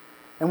mission.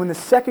 And when the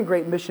second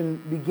great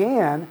mission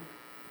began,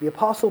 the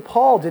Apostle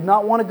Paul did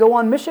not want to go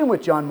on mission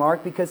with John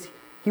Mark because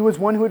he was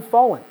one who had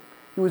fallen.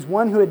 He was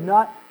one who had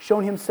not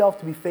shown himself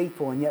to be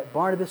faithful, and yet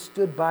Barnabas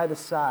stood by the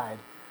side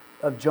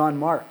of John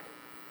Mark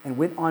and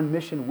went on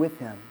mission with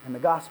him. And the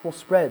gospel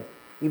spread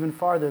even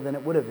farther than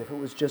it would have if it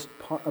was just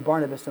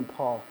Barnabas and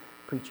Paul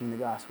preaching the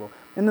gospel.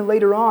 And then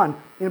later on,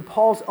 in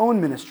Paul's own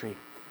ministry,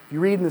 if you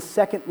read in the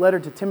second letter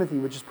to Timothy,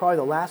 which is probably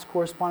the last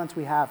correspondence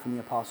we have from the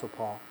Apostle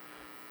Paul,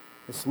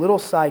 this little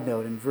side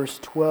note in verse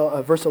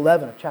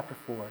 11 of chapter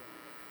 4,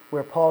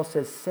 where Paul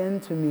says,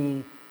 "Send to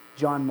me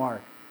John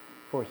Mark,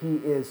 for he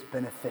is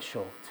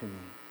beneficial to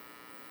me."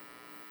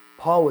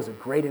 Paul was a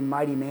great and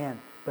mighty man,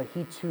 but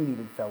he too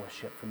needed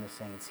fellowship from the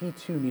saints. He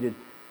too needed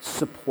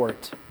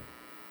support.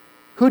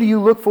 Who do you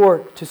look for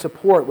to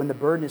support when the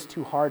burden is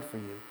too hard for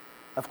you?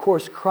 Of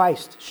course,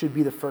 Christ should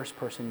be the first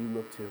person you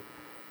look to.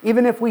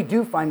 Even if we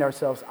do find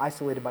ourselves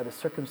isolated by the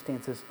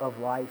circumstances of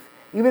life,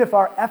 even if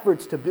our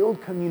efforts to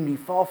build community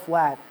fall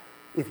flat,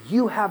 if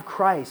you have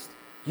Christ,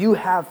 you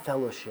have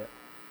fellowship.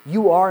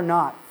 You are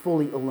not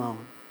fully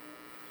alone.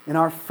 And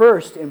our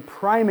first and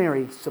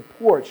primary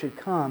support should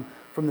come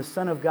from the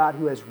Son of God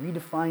who has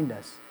redefined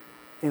us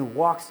and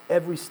walks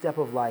every step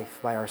of life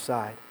by our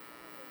side.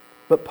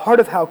 But part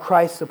of how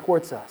Christ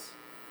supports us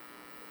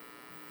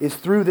is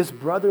through this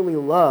brotherly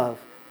love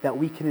that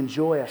we can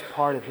enjoy as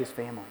part of His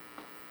family.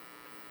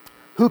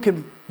 Who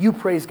can you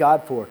praise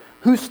God for?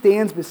 Who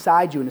stands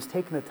beside you and has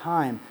taken the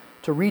time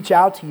to reach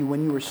out to you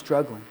when you were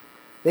struggling?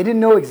 They didn't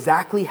know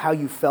exactly how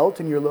you felt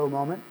in your low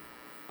moment,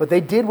 but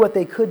they did what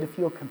they could to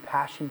feel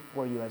compassion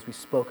for you, as we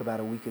spoke about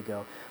a week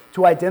ago,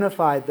 to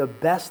identify the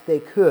best they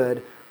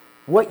could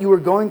what you were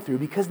going through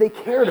because they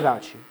cared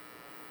about you.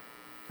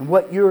 And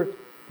what you're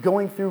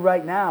going through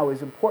right now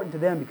is important to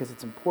them because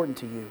it's important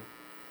to you.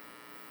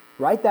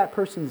 Write that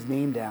person's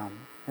name down.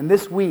 And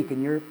this week,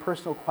 in your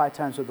personal quiet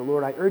times with the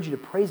Lord, I urge you to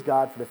praise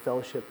God for the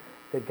fellowship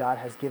that God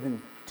has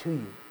given to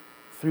you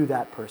through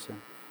that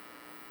person.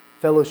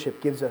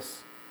 Fellowship gives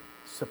us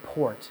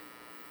support.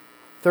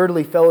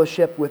 Thirdly,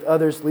 fellowship with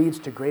others leads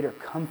to greater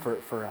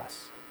comfort for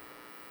us.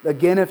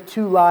 Again, if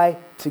two lie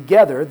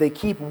together, they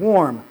keep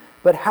warm.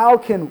 But how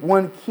can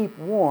one keep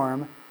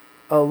warm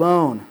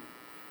alone?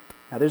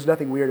 Now, there's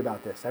nothing weird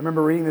about this. I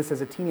remember reading this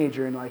as a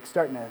teenager and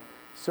starting to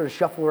sort of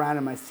shuffle around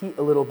in my seat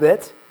a little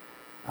bit.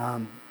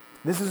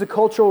 This is a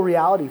cultural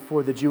reality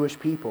for the Jewish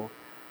people.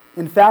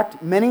 In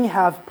fact, many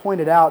have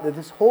pointed out that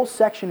this whole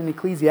section in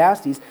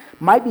Ecclesiastes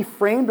might be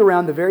framed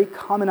around the very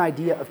common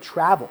idea of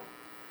travel.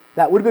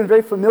 That would have been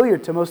very familiar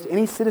to most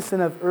any citizen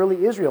of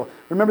early Israel.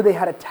 Remember, they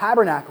had a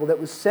tabernacle that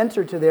was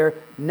centered to their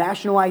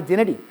national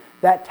identity.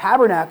 That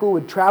tabernacle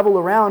would travel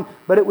around,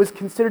 but it was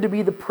considered to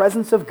be the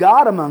presence of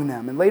God among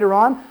them. And later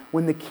on,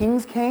 when the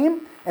kings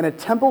came and a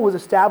temple was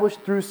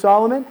established through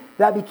Solomon,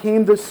 that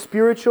became the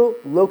spiritual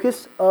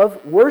locus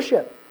of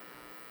worship.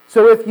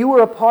 So if you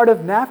were a part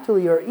of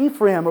Naphtali or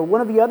Ephraim or one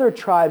of the other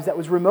tribes that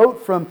was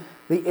remote from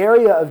the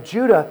area of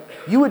Judah,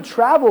 you would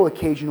travel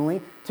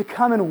occasionally to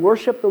come and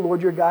worship the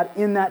Lord your God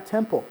in that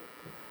temple.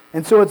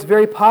 And so it's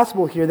very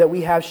possible here that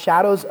we have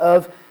shadows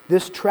of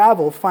this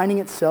travel finding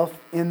itself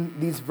in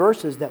these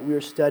verses that we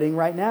are studying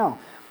right now.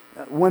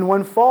 When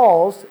one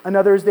falls,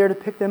 another is there to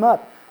pick them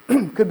up.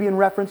 Could be in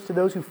reference to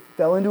those who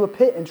fell into a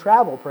pit and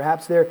travel.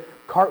 Perhaps their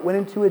cart went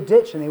into a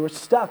ditch and they were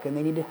stuck and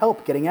they needed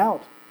help getting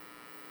out.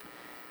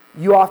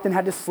 You often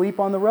had to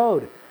sleep on the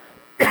road.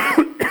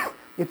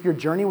 If your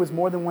journey was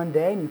more than one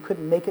day and you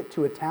couldn't make it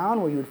to a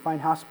town where you would find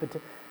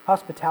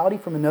hospitality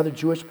from another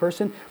Jewish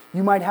person,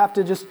 you might have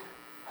to just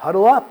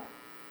huddle up.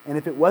 And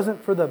if it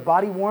wasn't for the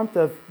body warmth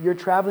of your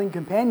traveling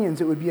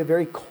companions, it would be a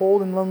very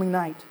cold and lonely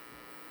night.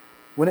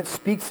 When it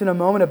speaks in a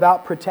moment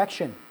about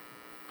protection,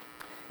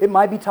 it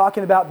might be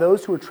talking about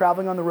those who are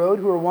traveling on the road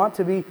who are wont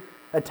to be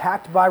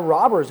attacked by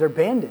robbers or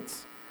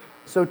bandits.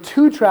 So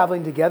two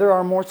traveling together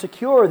are more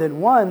secure than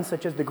one,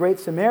 such as the Great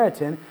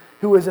Samaritan,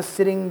 who is a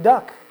sitting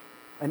duck,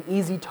 an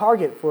easy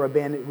target for a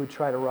bandit who would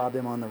try to rob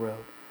them on the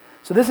road.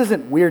 So this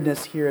isn't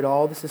weirdness here at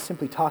all. This is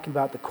simply talking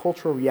about the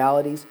cultural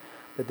realities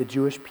that the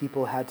Jewish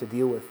people had to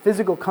deal with.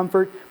 Physical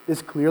comfort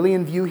is clearly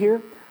in view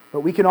here, but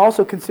we can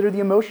also consider the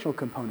emotional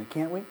component,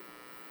 can't we?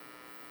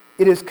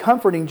 It is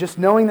comforting just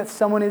knowing that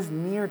someone is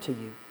near to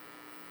you,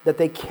 that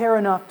they care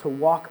enough to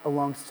walk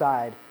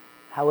alongside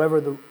however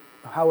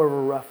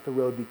rough the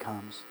road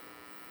becomes.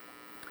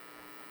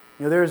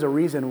 You know, there is a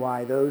reason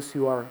why those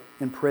who are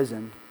in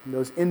prison,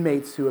 those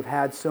inmates who have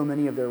had so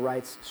many of their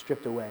rights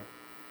stripped away,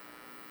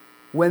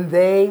 when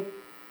they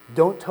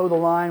don't toe the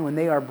line, when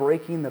they are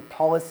breaking the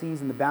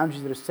policies and the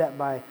boundaries that are set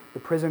by the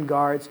prison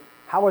guards,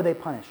 how are they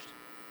punished?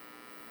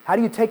 How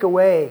do you take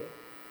away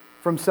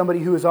from somebody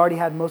who has already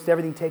had most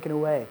everything taken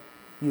away?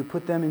 You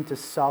put them into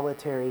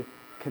solitary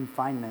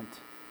confinement.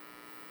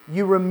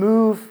 You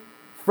remove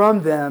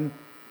from them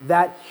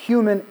that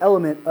human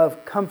element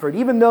of comfort.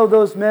 Even though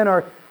those men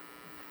are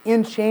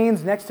in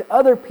chains next to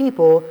other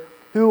people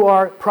who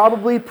are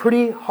probably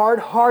pretty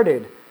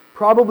hard-hearted,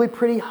 probably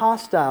pretty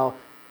hostile,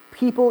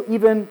 people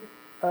even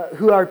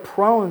who are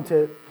prone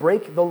to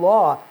break the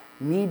law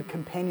need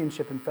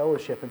companionship and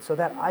fellowship. And so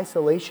that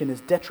isolation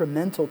is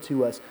detrimental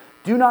to us.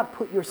 Do not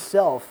put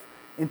yourself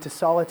into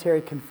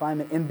solitary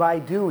confinement, and by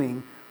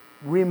doing,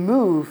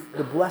 remove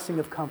the blessing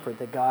of comfort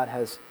that God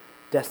has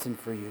destined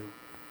for you.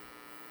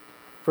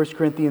 1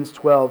 Corinthians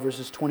 12,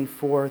 verses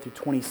 24 through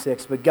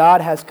 26. But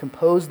God has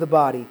composed the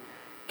body,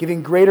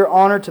 giving greater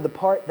honor to the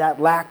part that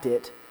lacked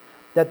it,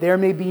 that there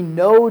may be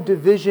no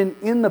division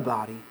in the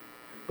body,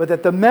 but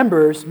that the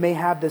members may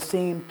have the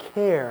same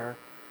care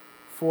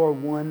for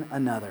one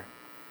another.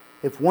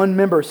 If one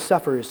member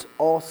suffers,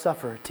 all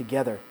suffer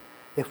together.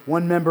 If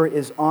one member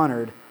is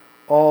honored,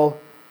 all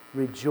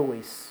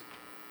rejoice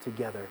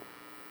together.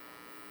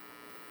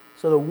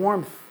 So the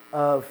warmth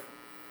of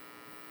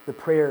the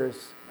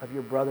prayers of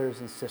your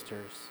brothers and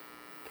sisters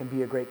can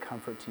be a great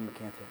comfort to you,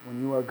 can't it? When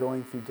you are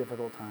going through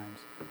difficult times.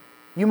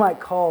 You might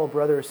call a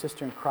brother or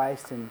sister in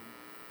Christ and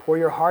pour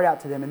your heart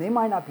out to them, and they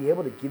might not be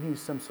able to give you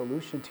some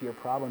solution to your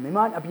problem. They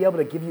might not be able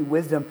to give you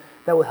wisdom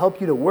that will help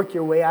you to work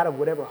your way out of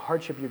whatever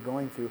hardship you're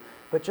going through,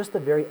 but just the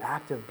very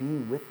act of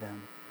being with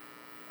them,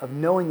 of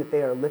knowing that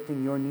they are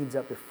lifting your needs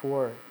up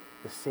before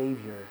the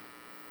Savior,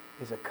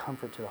 is a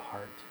comfort to the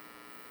heart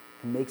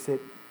and makes it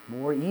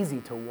more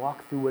easy to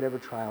walk through whatever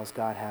trials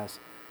God has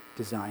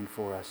designed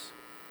for us.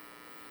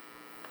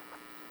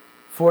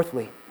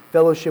 Fourthly,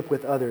 fellowship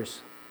with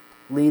others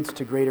leads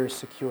to greater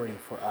security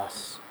for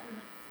us.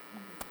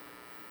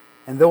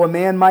 And though a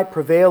man might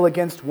prevail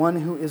against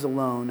one who is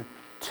alone,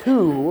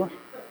 two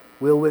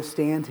will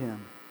withstand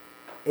him.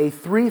 A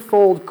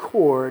threefold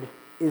cord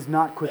is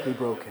not quickly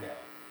broken.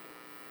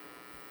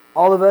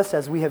 All of us,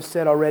 as we have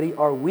said already,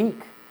 are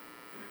weak,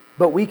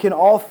 but we can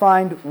all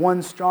find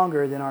one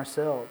stronger than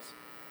ourselves.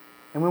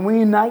 And when we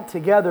unite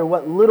together,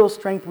 what little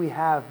strength we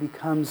have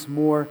becomes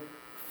more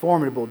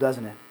formidable,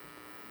 doesn't it?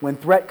 When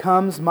threat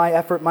comes, my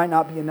effort might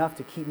not be enough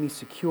to keep me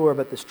secure,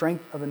 but the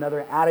strength of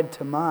another added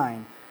to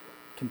mine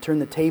can turn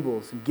the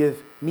tables and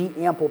give me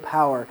ample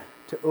power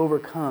to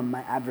overcome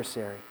my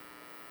adversary.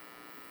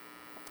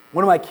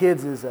 One of my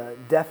kids is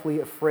deathly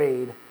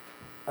afraid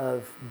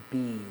of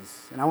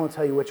bees. And I won't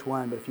tell you which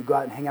one, but if you go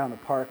out and hang out in the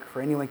park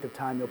for any length of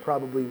time, you'll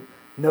probably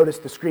notice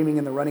the screaming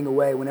and the running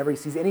away whenever he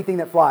sees anything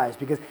that flies,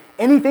 because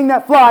anything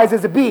that flies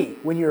is a bee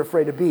when you're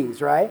afraid of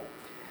bees, right?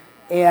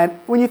 And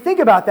when you think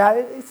about that,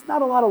 it's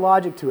not a lot of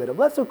logic to it.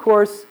 Unless, of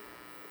course,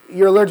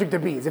 you're allergic to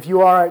bees. If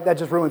you are, that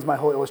just ruins my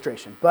whole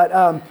illustration. But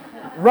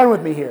run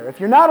with me here. If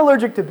you're not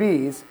allergic to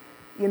bees,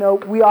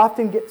 we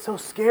often get so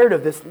scared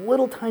of this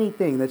little tiny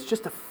thing that's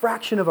just a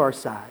fraction of our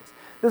size.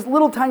 This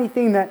little tiny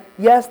thing that,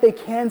 yes, they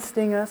can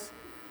sting us,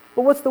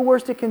 but what's the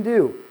worst it can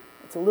do?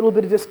 It's a little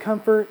bit of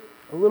discomfort,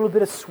 a little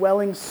bit of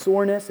swelling,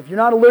 soreness. If you're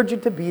not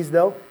allergic to bees,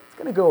 though, it's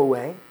going to go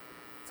away.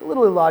 It's a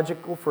little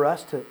illogical for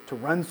us to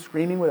run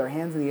screaming with our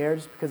hands in the air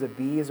just because a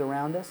bee is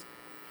around us,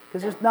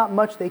 because there's not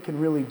much they can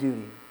really do to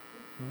you.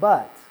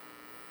 But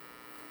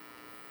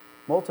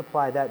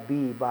multiply that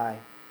bee by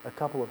a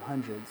couple of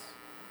hundreds.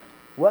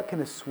 What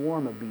can a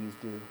swarm of bees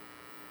do?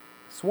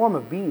 A swarm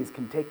of bees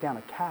can take down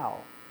a cow,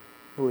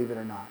 believe it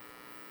or not.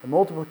 The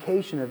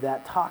multiplication of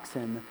that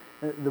toxin,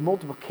 the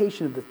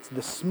multiplication of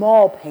the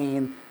small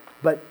pain,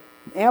 but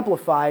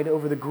amplified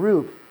over the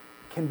group,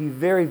 can be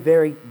very,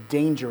 very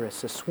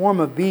dangerous. A swarm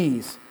of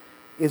bees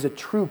is a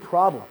true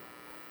problem.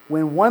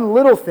 When one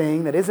little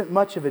thing that isn't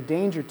much of a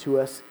danger to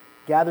us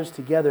gathers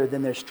together,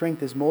 then their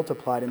strength is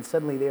multiplied, and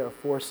suddenly they are a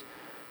force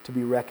to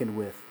be reckoned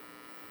with.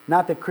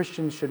 Not that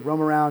Christians should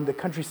roam around the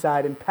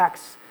countryside in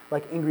packs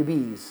like angry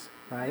bees,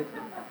 right?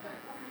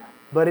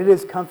 But it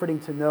is comforting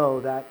to know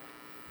that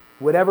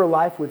whatever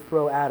life would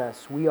throw at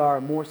us, we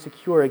are more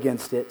secure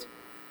against it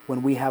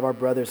when we have our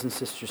brothers and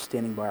sisters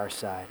standing by our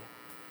side.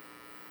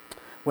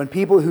 When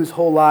people whose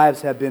whole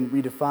lives have been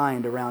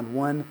redefined around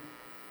one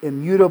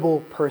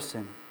immutable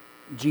person,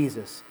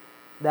 Jesus,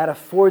 that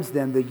affords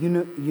them the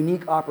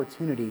unique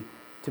opportunity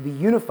to be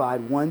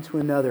unified one to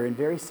another in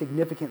very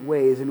significant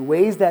ways, in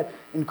ways that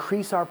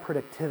increase our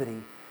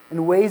productivity,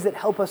 in ways that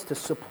help us to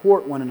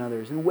support one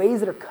another, in ways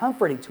that are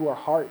comforting to our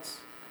hearts,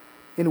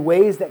 in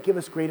ways that give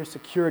us greater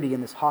security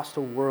in this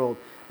hostile world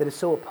that is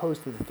so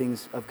opposed to the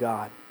things of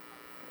God.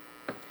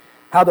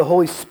 How the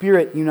Holy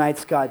Spirit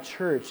unites God's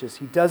church is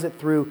He does it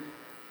through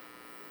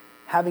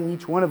having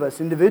each one of us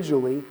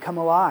individually come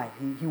alive.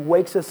 He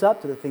wakes us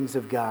up to the things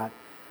of God.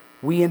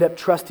 We end up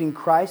trusting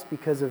Christ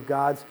because of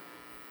God's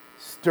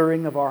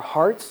stirring of our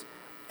hearts,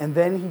 and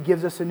then He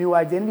gives us a new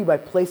identity by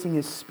placing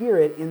His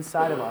Spirit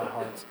inside of our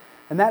hearts.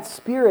 And that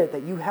Spirit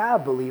that you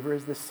have, believer,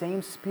 is the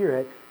same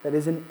Spirit that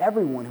is in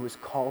everyone who is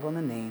called on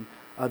the name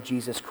of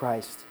Jesus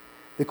Christ.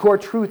 The core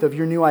truth of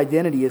your new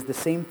identity is the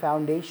same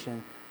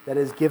foundation that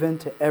is given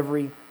to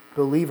every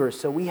believer.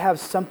 So we have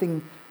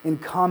something in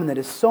common that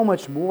is so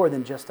much more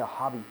than just a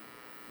hobby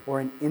or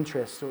an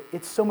interest. Or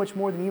it's so much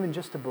more than even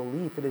just a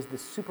belief. It is the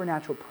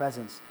supernatural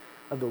presence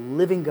of the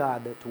living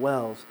God that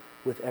dwells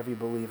with every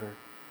believer.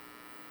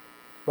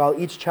 While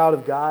each child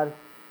of God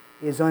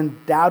is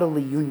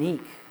undoubtedly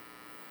unique,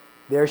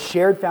 their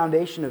shared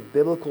foundation of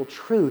biblical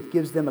truth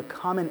gives them a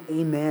common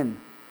amen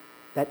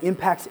that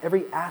impacts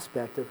every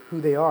aspect of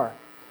who they are.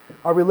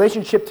 Our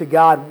relationship to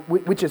God,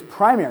 which is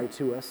primary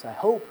to us, I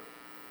hope,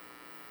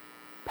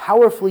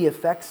 powerfully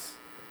affects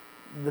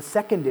the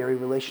secondary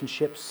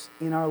relationships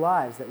in our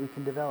lives that we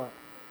can develop.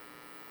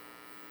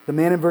 The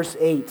man in verse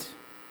 8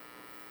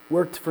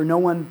 worked for no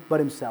one but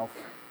himself.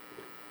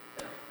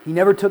 He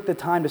never took the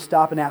time to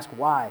stop and ask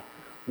why.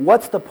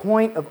 What's the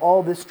point of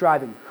all this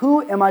striving?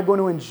 Who am I going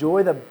to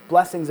enjoy the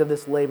blessings of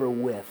this labor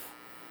with?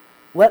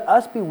 Let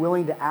us be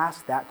willing to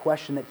ask that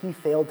question that he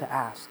failed to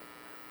ask.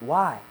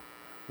 Why?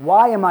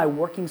 Why am I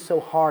working so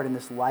hard in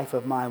this life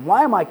of mine?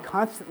 Why am I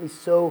constantly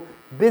so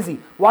busy?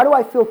 Why do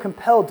I feel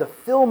compelled to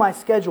fill my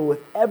schedule with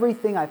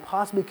everything I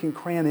possibly can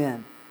cram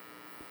in?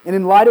 And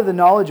in light of the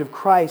knowledge of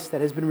Christ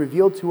that has been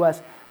revealed to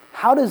us,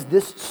 how does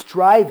this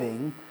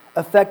striving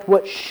affect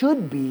what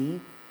should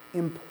be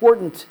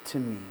important to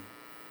me?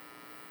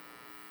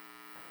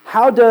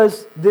 How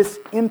does this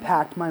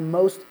impact my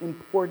most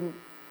important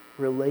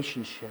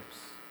relationships?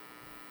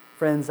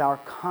 Friends, our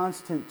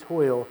constant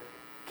toil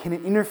can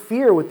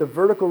interfere with the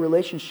vertical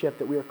relationship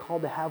that we are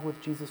called to have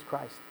with Jesus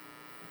Christ.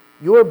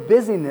 Your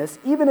busyness,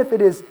 even if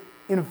it is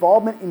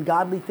involvement in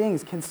godly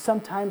things, can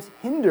sometimes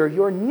hinder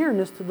your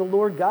nearness to the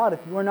Lord God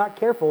if you are not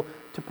careful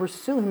to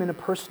pursue Him in a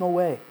personal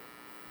way.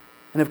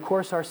 And of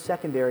course, our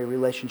secondary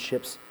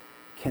relationships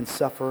can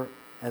suffer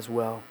as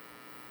well.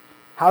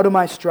 How do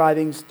my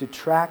strivings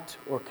detract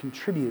or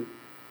contribute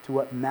to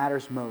what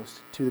matters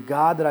most, to the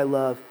God that I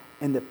love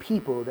and the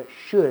people that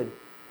should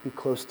be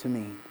close to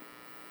me?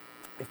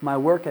 If my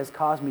work has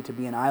caused me to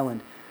be an island,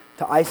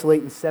 to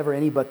isolate and sever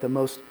any but the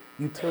most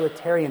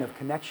utilitarian of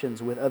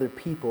connections with other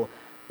people,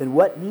 then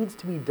what needs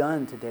to be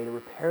done today to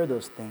repair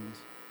those things?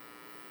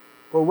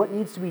 Or what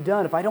needs to be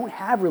done if I don't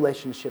have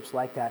relationships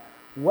like that?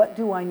 What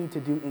do I need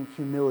to do in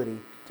humility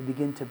to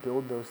begin to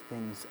build those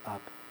things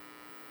up?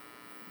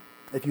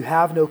 If you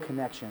have no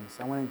connections,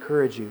 I want to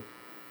encourage you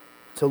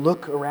to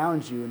look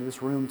around you in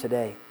this room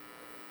today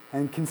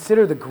and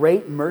consider the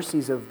great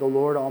mercies of the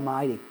Lord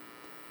Almighty,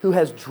 who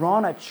has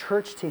drawn a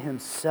church to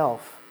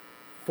Himself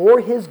for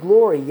His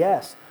glory,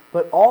 yes,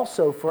 but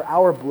also for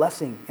our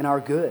blessing and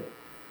our good.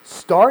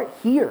 Start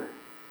here.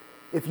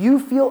 If you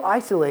feel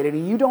isolated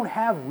and you don't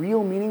have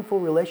real meaningful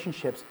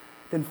relationships,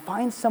 then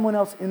find someone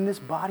else in this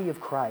body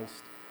of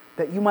Christ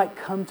that you might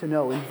come to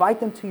know. Invite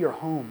them to your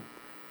home.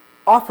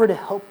 Offer to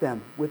help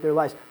them with their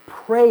lives.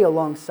 Pray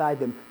alongside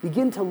them.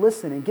 Begin to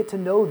listen and get to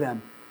know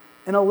them.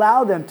 And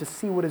allow them to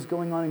see what is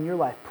going on in your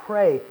life.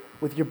 Pray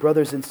with your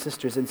brothers and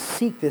sisters and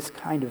seek this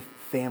kind of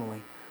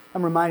family.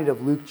 I'm reminded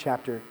of Luke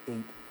chapter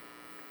 8,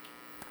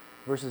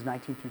 verses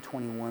 19 through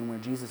 21, where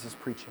Jesus is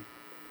preaching.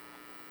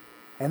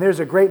 And there's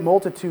a great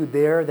multitude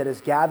there that is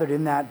gathered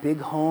in that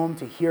big home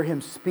to hear Him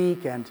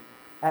speak. And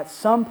at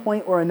some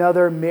point or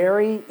another,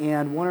 Mary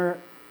and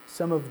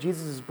some of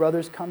Jesus'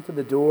 brothers come to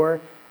the door,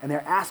 and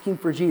they're asking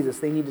for Jesus.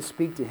 They need to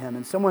speak to Him.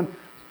 And someone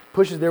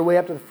pushes their way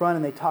up to the front,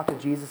 and they talk to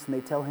Jesus, and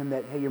they tell Him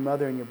that, hey, your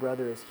mother and your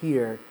brother is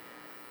here.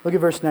 Look at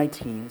verse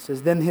 19. It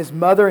says, then His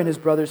mother and His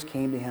brothers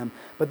came to Him,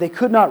 but they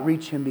could not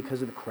reach Him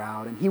because of the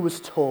crowd. And He was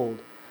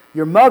told,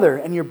 your mother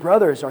and your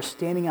brothers are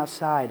standing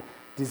outside,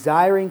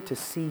 desiring to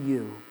see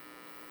you.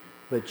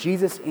 But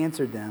Jesus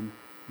answered them,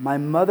 my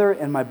mother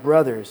and my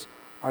brothers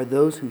are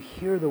those who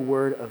hear the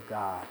word of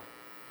God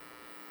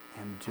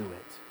and do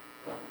it.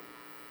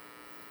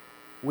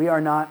 We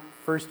are not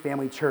First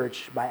Family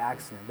Church by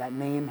accident. That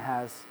name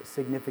has a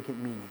significant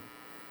meaning.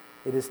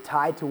 It is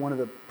tied to one of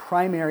the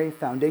primary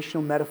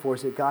foundational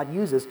metaphors that God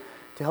uses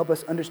to help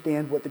us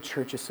understand what the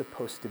church is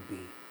supposed to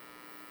be.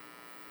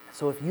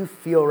 So if you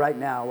feel right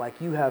now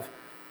like you have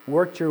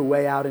worked your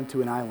way out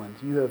into an island,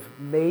 you have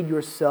made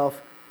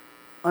yourself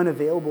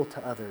unavailable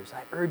to others,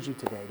 I urge you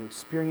today to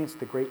experience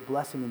the great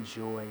blessing and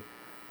joy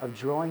of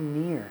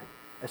drawing near,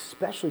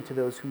 especially to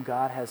those whom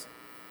God has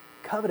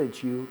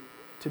coveted you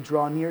to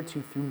draw near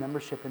to through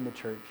membership in the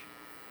church.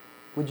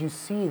 Would you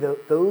see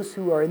that those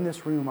who are in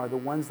this room are the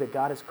ones that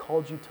God has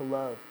called you to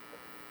love?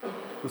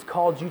 He's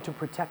called you to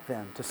protect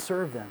them, to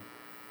serve them,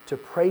 to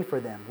pray for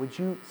them. Would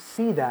you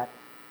see that?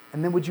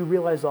 And then would you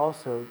realize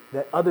also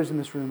that others in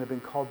this room have been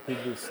called to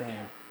do the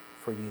same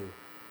for you?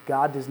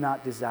 God does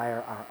not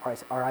desire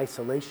our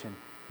isolation.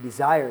 He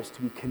desires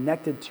to be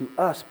connected to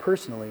us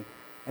personally,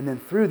 and then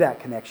through that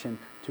connection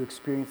to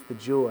experience the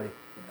joy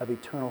of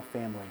eternal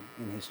family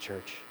in His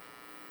church.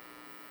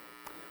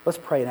 Let's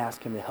pray and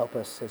ask Him to help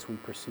us as we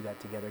pursue that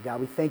together.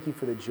 God, we thank You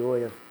for the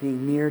joy of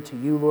being near to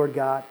You, Lord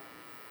God.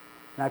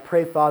 And I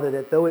pray, Father,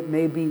 that though it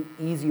may be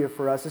easier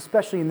for us,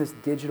 especially in this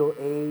digital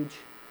age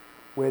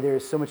where there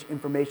is so much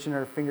information at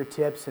our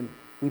fingertips and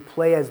we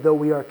play as though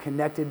we are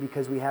connected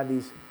because we have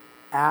these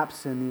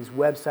apps and these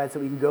websites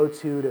that we can go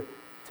to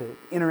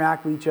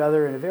interact with each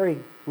other in a very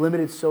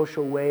limited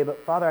social way.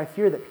 But Father, I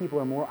fear that people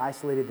are more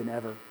isolated than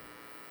ever.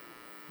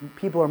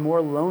 People are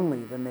more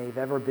lonely than they've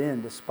ever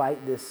been,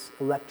 despite this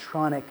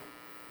electronic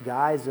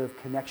guise of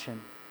connection.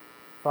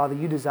 Father,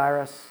 You desire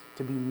us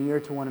to be near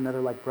to one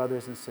another like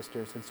brothers and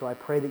sisters. And so I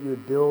pray that You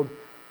would build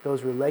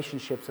those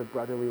relationships of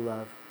brotherly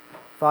love.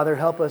 Father,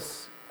 help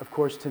us, of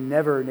course, to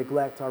never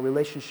neglect our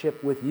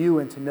relationship with You,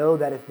 and to know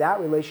that if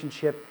that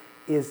relationship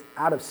is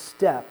out of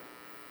step,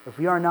 if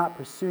we are not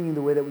pursuing You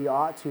the way that we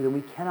ought to, then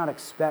we cannot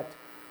expect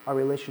our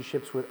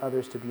relationships with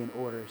others to be in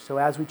order. So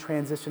as we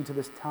transition to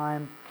this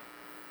time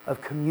of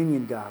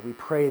communion, God, we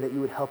pray that You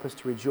would help us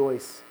to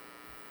rejoice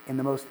in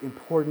the most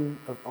important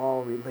of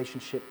all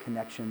relationship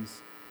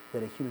connections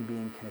that a human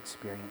being can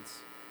experience.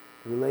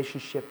 The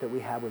relationship that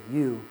we have with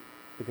You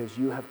because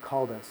You have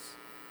called us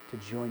to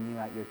join You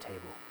at Your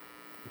table.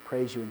 We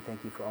praise You and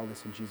thank You for all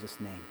this in Jesus'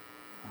 name.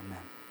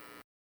 Amen.